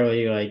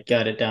necessarily like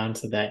got it down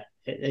to that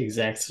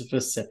exact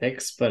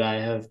specifics, but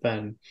I have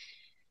been,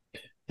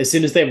 as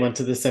soon as they went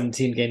to the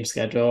 17 game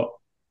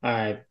schedule,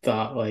 I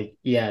thought like,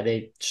 yeah,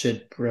 they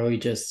should really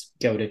just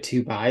go to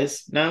 2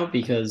 byes now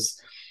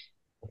because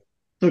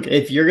look,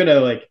 if you're going to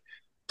like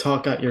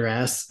talk out your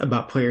ass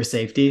about player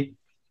safety,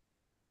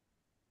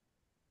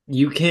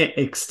 you can't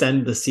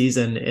extend the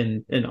season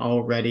in an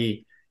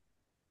already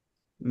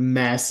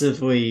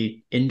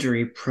massively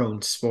injury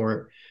prone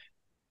sport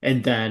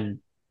and then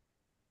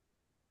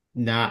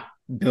not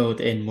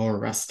build in more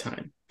rest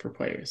time for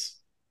players.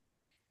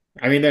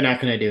 I mean, they're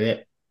not going to do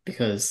it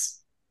because,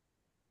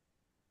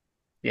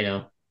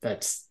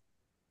 that's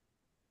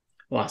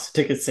loss of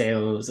ticket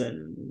sales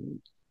and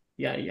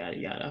yada, yada,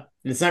 yada.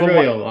 It's not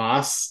really a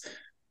loss,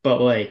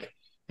 but like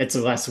it's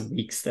less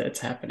weeks that it's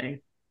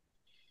happening.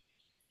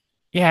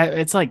 Yeah,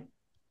 it's like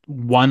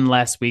 1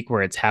 less week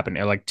where it's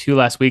happening, or like 2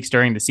 less weeks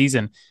during the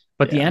season.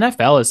 But the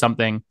NFL is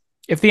something.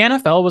 If the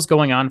NFL was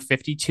going on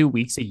 52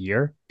 weeks a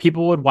year,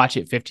 people would watch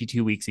it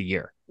 52 weeks a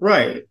year.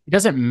 Right. It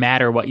doesn't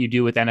matter what you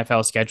do with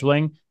NFL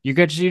scheduling.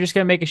 You're just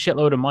going to make a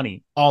shitload of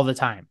money all the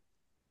time.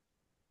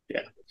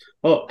 Yeah.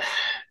 Well,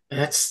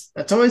 that's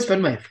always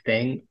been my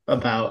thing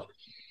about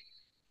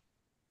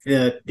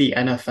the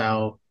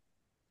NFL,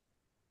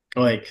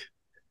 like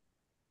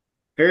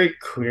very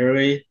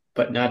clearly,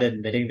 but not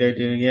admitting they're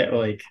doing it,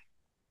 like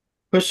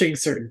pushing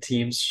certain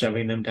teams,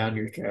 shoving them down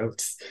your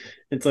throats.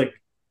 It's like,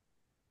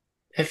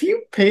 Have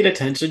you paid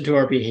attention to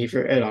our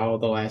behavior at all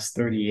the last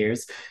 30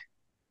 years?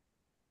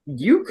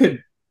 You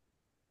could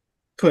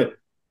put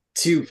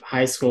two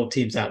high school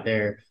teams out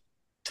there,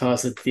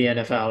 toss it to the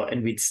NFL,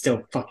 and we'd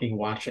still fucking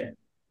watch it.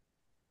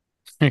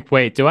 Like,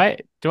 wait, do I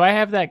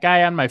have that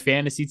guy on my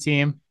fantasy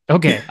team?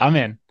 Okay, I'm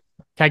in.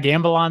 Can I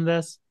gamble on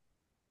this?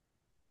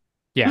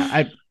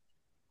 Yeah,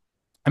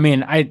 I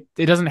mean,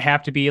 it doesn't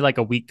have to be like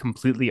a week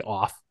completely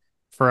off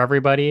for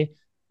everybody,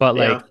 but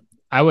Yeah. like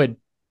I would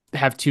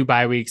have 2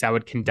 bye weeks. I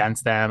would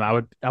condense them.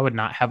 I would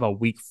not have a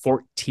week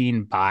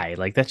 14 bye.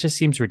 Like that just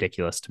seems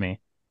ridiculous to me.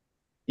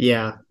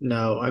 Yeah.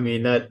 No, I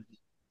mean that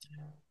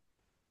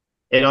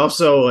it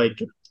also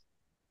like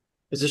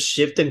is a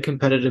shift in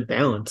competitive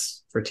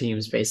balance for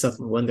teams based off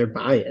of when their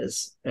buy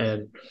is.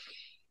 And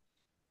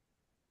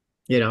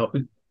you know,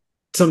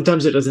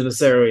 sometimes it doesn't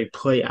necessarily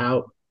play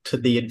out to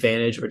the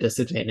advantage or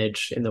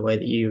disadvantage in the way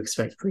that you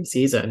expect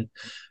preseason.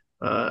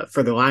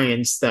 For the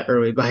Lions, that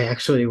early bye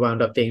actually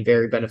wound up being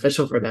very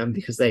beneficial for them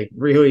because they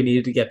really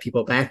needed to get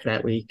people back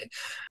that week.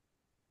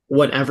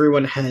 When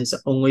everyone has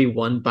only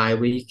one bye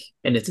week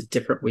and it's a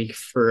different week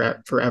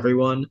for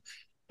everyone,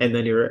 and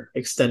then you're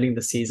extending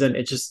the season,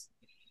 it's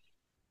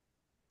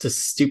a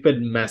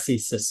stupid, messy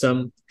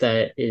system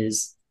that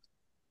is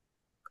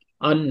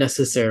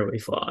unnecessarily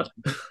flawed.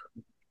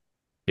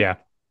 Yeah.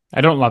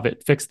 I don't love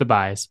it. Fix the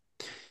buys.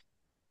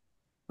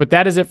 But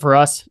that is it for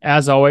us.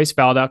 As always,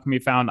 Fouled Out can be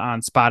found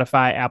on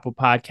Spotify, Apple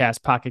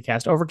Podcasts, Pocket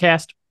Cast,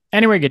 Overcast,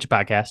 anywhere you get your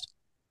podcast.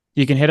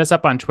 You can hit us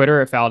up on Twitter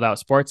at Fouled Out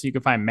Sports. You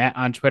can find Matt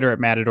on Twitter at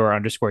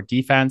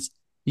Matador_defense.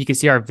 You can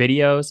see our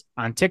videos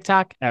on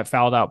TikTok at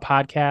Fouled Out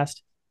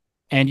Podcast.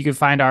 And you can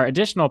find our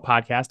additional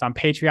podcast on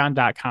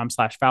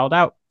patreon.com/fouled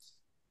out.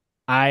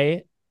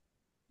 I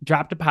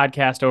dropped a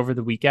podcast over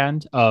the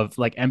weekend of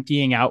like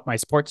emptying out my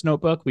sports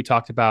notebook. We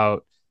talked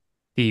about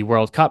the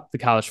World Cup, the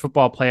college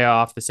football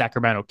playoff, the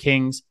Sacramento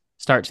Kings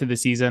start to the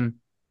season.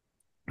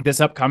 This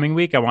upcoming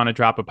week, I want to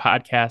drop a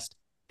podcast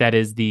that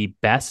is the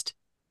best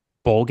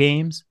bowl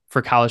games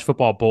for college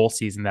football bowl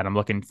season that I'm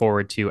looking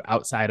forward to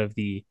outside of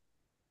the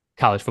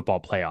college football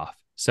playoff.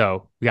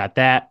 So we got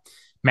that.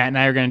 Matt and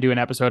I are going to do an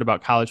episode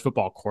about college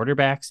football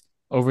quarterbacks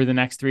over the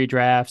next 3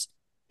 drafts.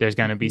 There's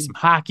going to be some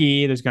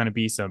hockey. There's going to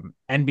be some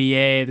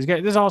NBA.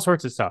 There's all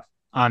sorts of stuff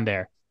on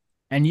there.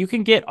 And you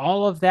can get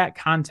all of that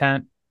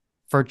content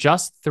for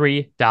just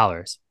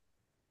 $3.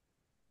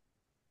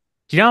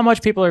 Do you know how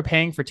much people are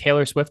paying for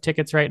Taylor Swift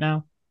tickets right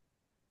now?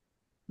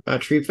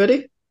 Tree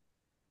fitting?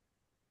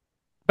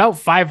 About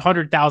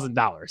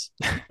 $500,000.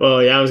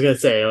 Well, yeah, I was gonna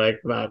say like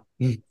about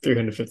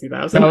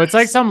 350,000. So it's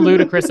like some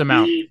ludicrous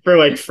amount for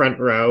like front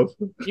row.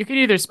 You could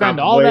either spend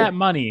all Probably. that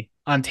money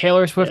on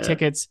Taylor Swift Yeah.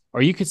 tickets,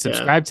 or you could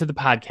subscribe to the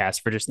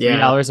podcast for just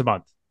 $3 Yeah. a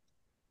month.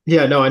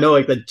 Yeah, no, I know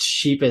like the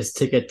cheapest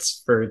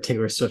tickets for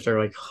Taylor Swift are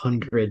like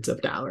hundreds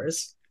of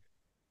dollars.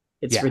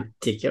 It's Yeah.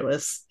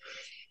 ridiculous.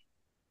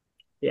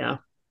 Yeah.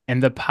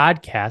 And the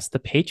podcast, the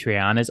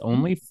Patreon, is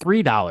only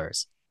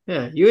 $3.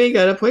 Yeah. You ain't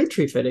gotta play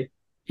tree fitting.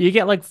 You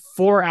get like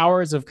 4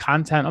 hours of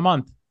content a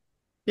month.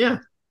 Yeah.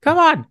 Come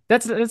on.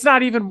 That's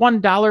not even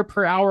 $1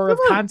 per hour of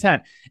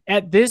content.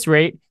 At this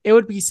rate, it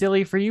would be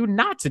silly for you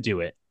not to do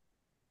it.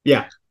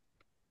 Yeah.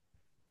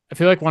 I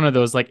feel like one of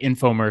those like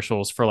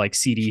infomercials for like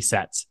CD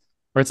sets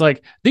where it's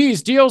like,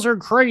 these deals are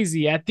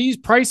crazy. At these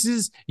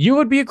prices, you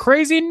would be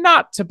crazy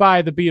not to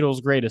buy the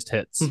Beatles' greatest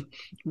hits.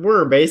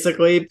 We're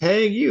basically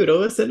paying you to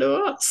listen to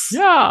us.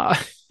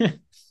 Yeah.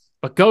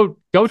 But go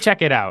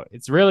check it out.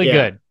 It's really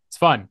good. It's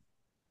fun.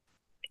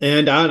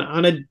 And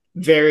on a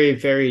very,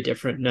 very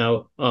different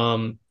note,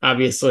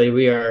 obviously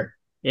we are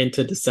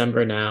into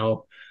December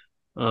now.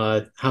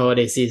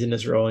 Holiday season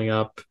is rolling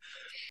up.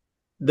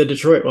 The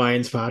Detroit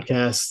Lions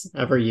podcast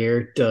every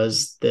year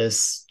does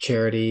this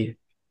charity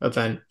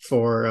event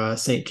for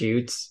St.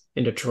 Jude's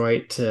in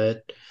Detroit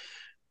to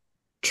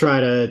try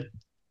to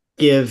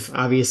give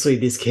obviously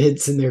these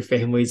kids and their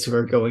families who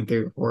are going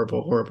through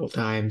horrible, horrible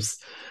times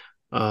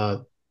a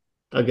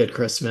good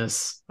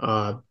Christmas.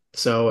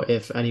 So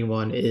if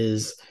anyone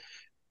is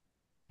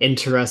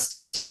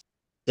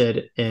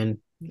interested in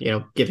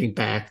giving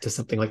back to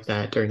something like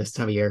that during this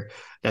time of year,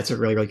 that's a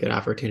really, really good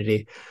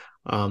opportunity.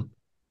 And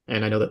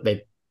I know that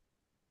they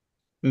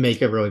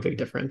make a really big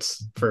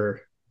difference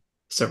for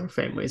several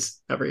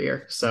families every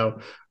year.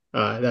 So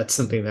that's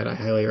something that I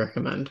highly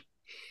recommend.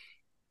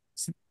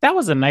 That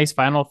was a nice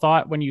final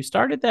thought. When you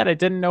started that, I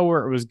didn't know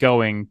where it was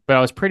going, but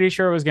I was pretty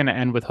sure it was going to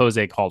end with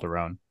Jose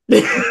Calderon.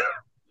 I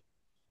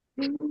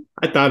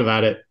thought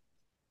about it.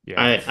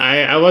 Yeah.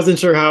 I wasn't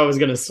sure how I was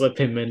going to slip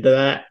him into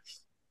that,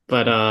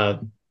 but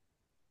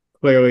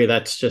clearly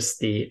that's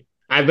just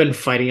I've been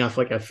fighting off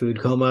like a food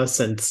coma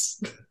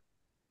since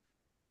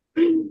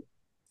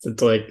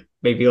like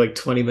maybe like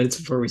 20 minutes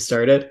before we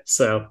started.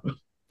 So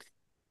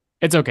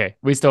it's okay.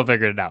 We still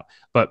figured it out.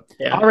 But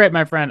all right,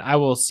 my friend, I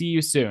will see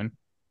you soon.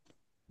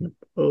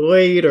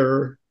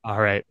 Later. All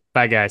right.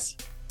 Bye, guys.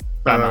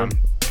 Bye, Mom.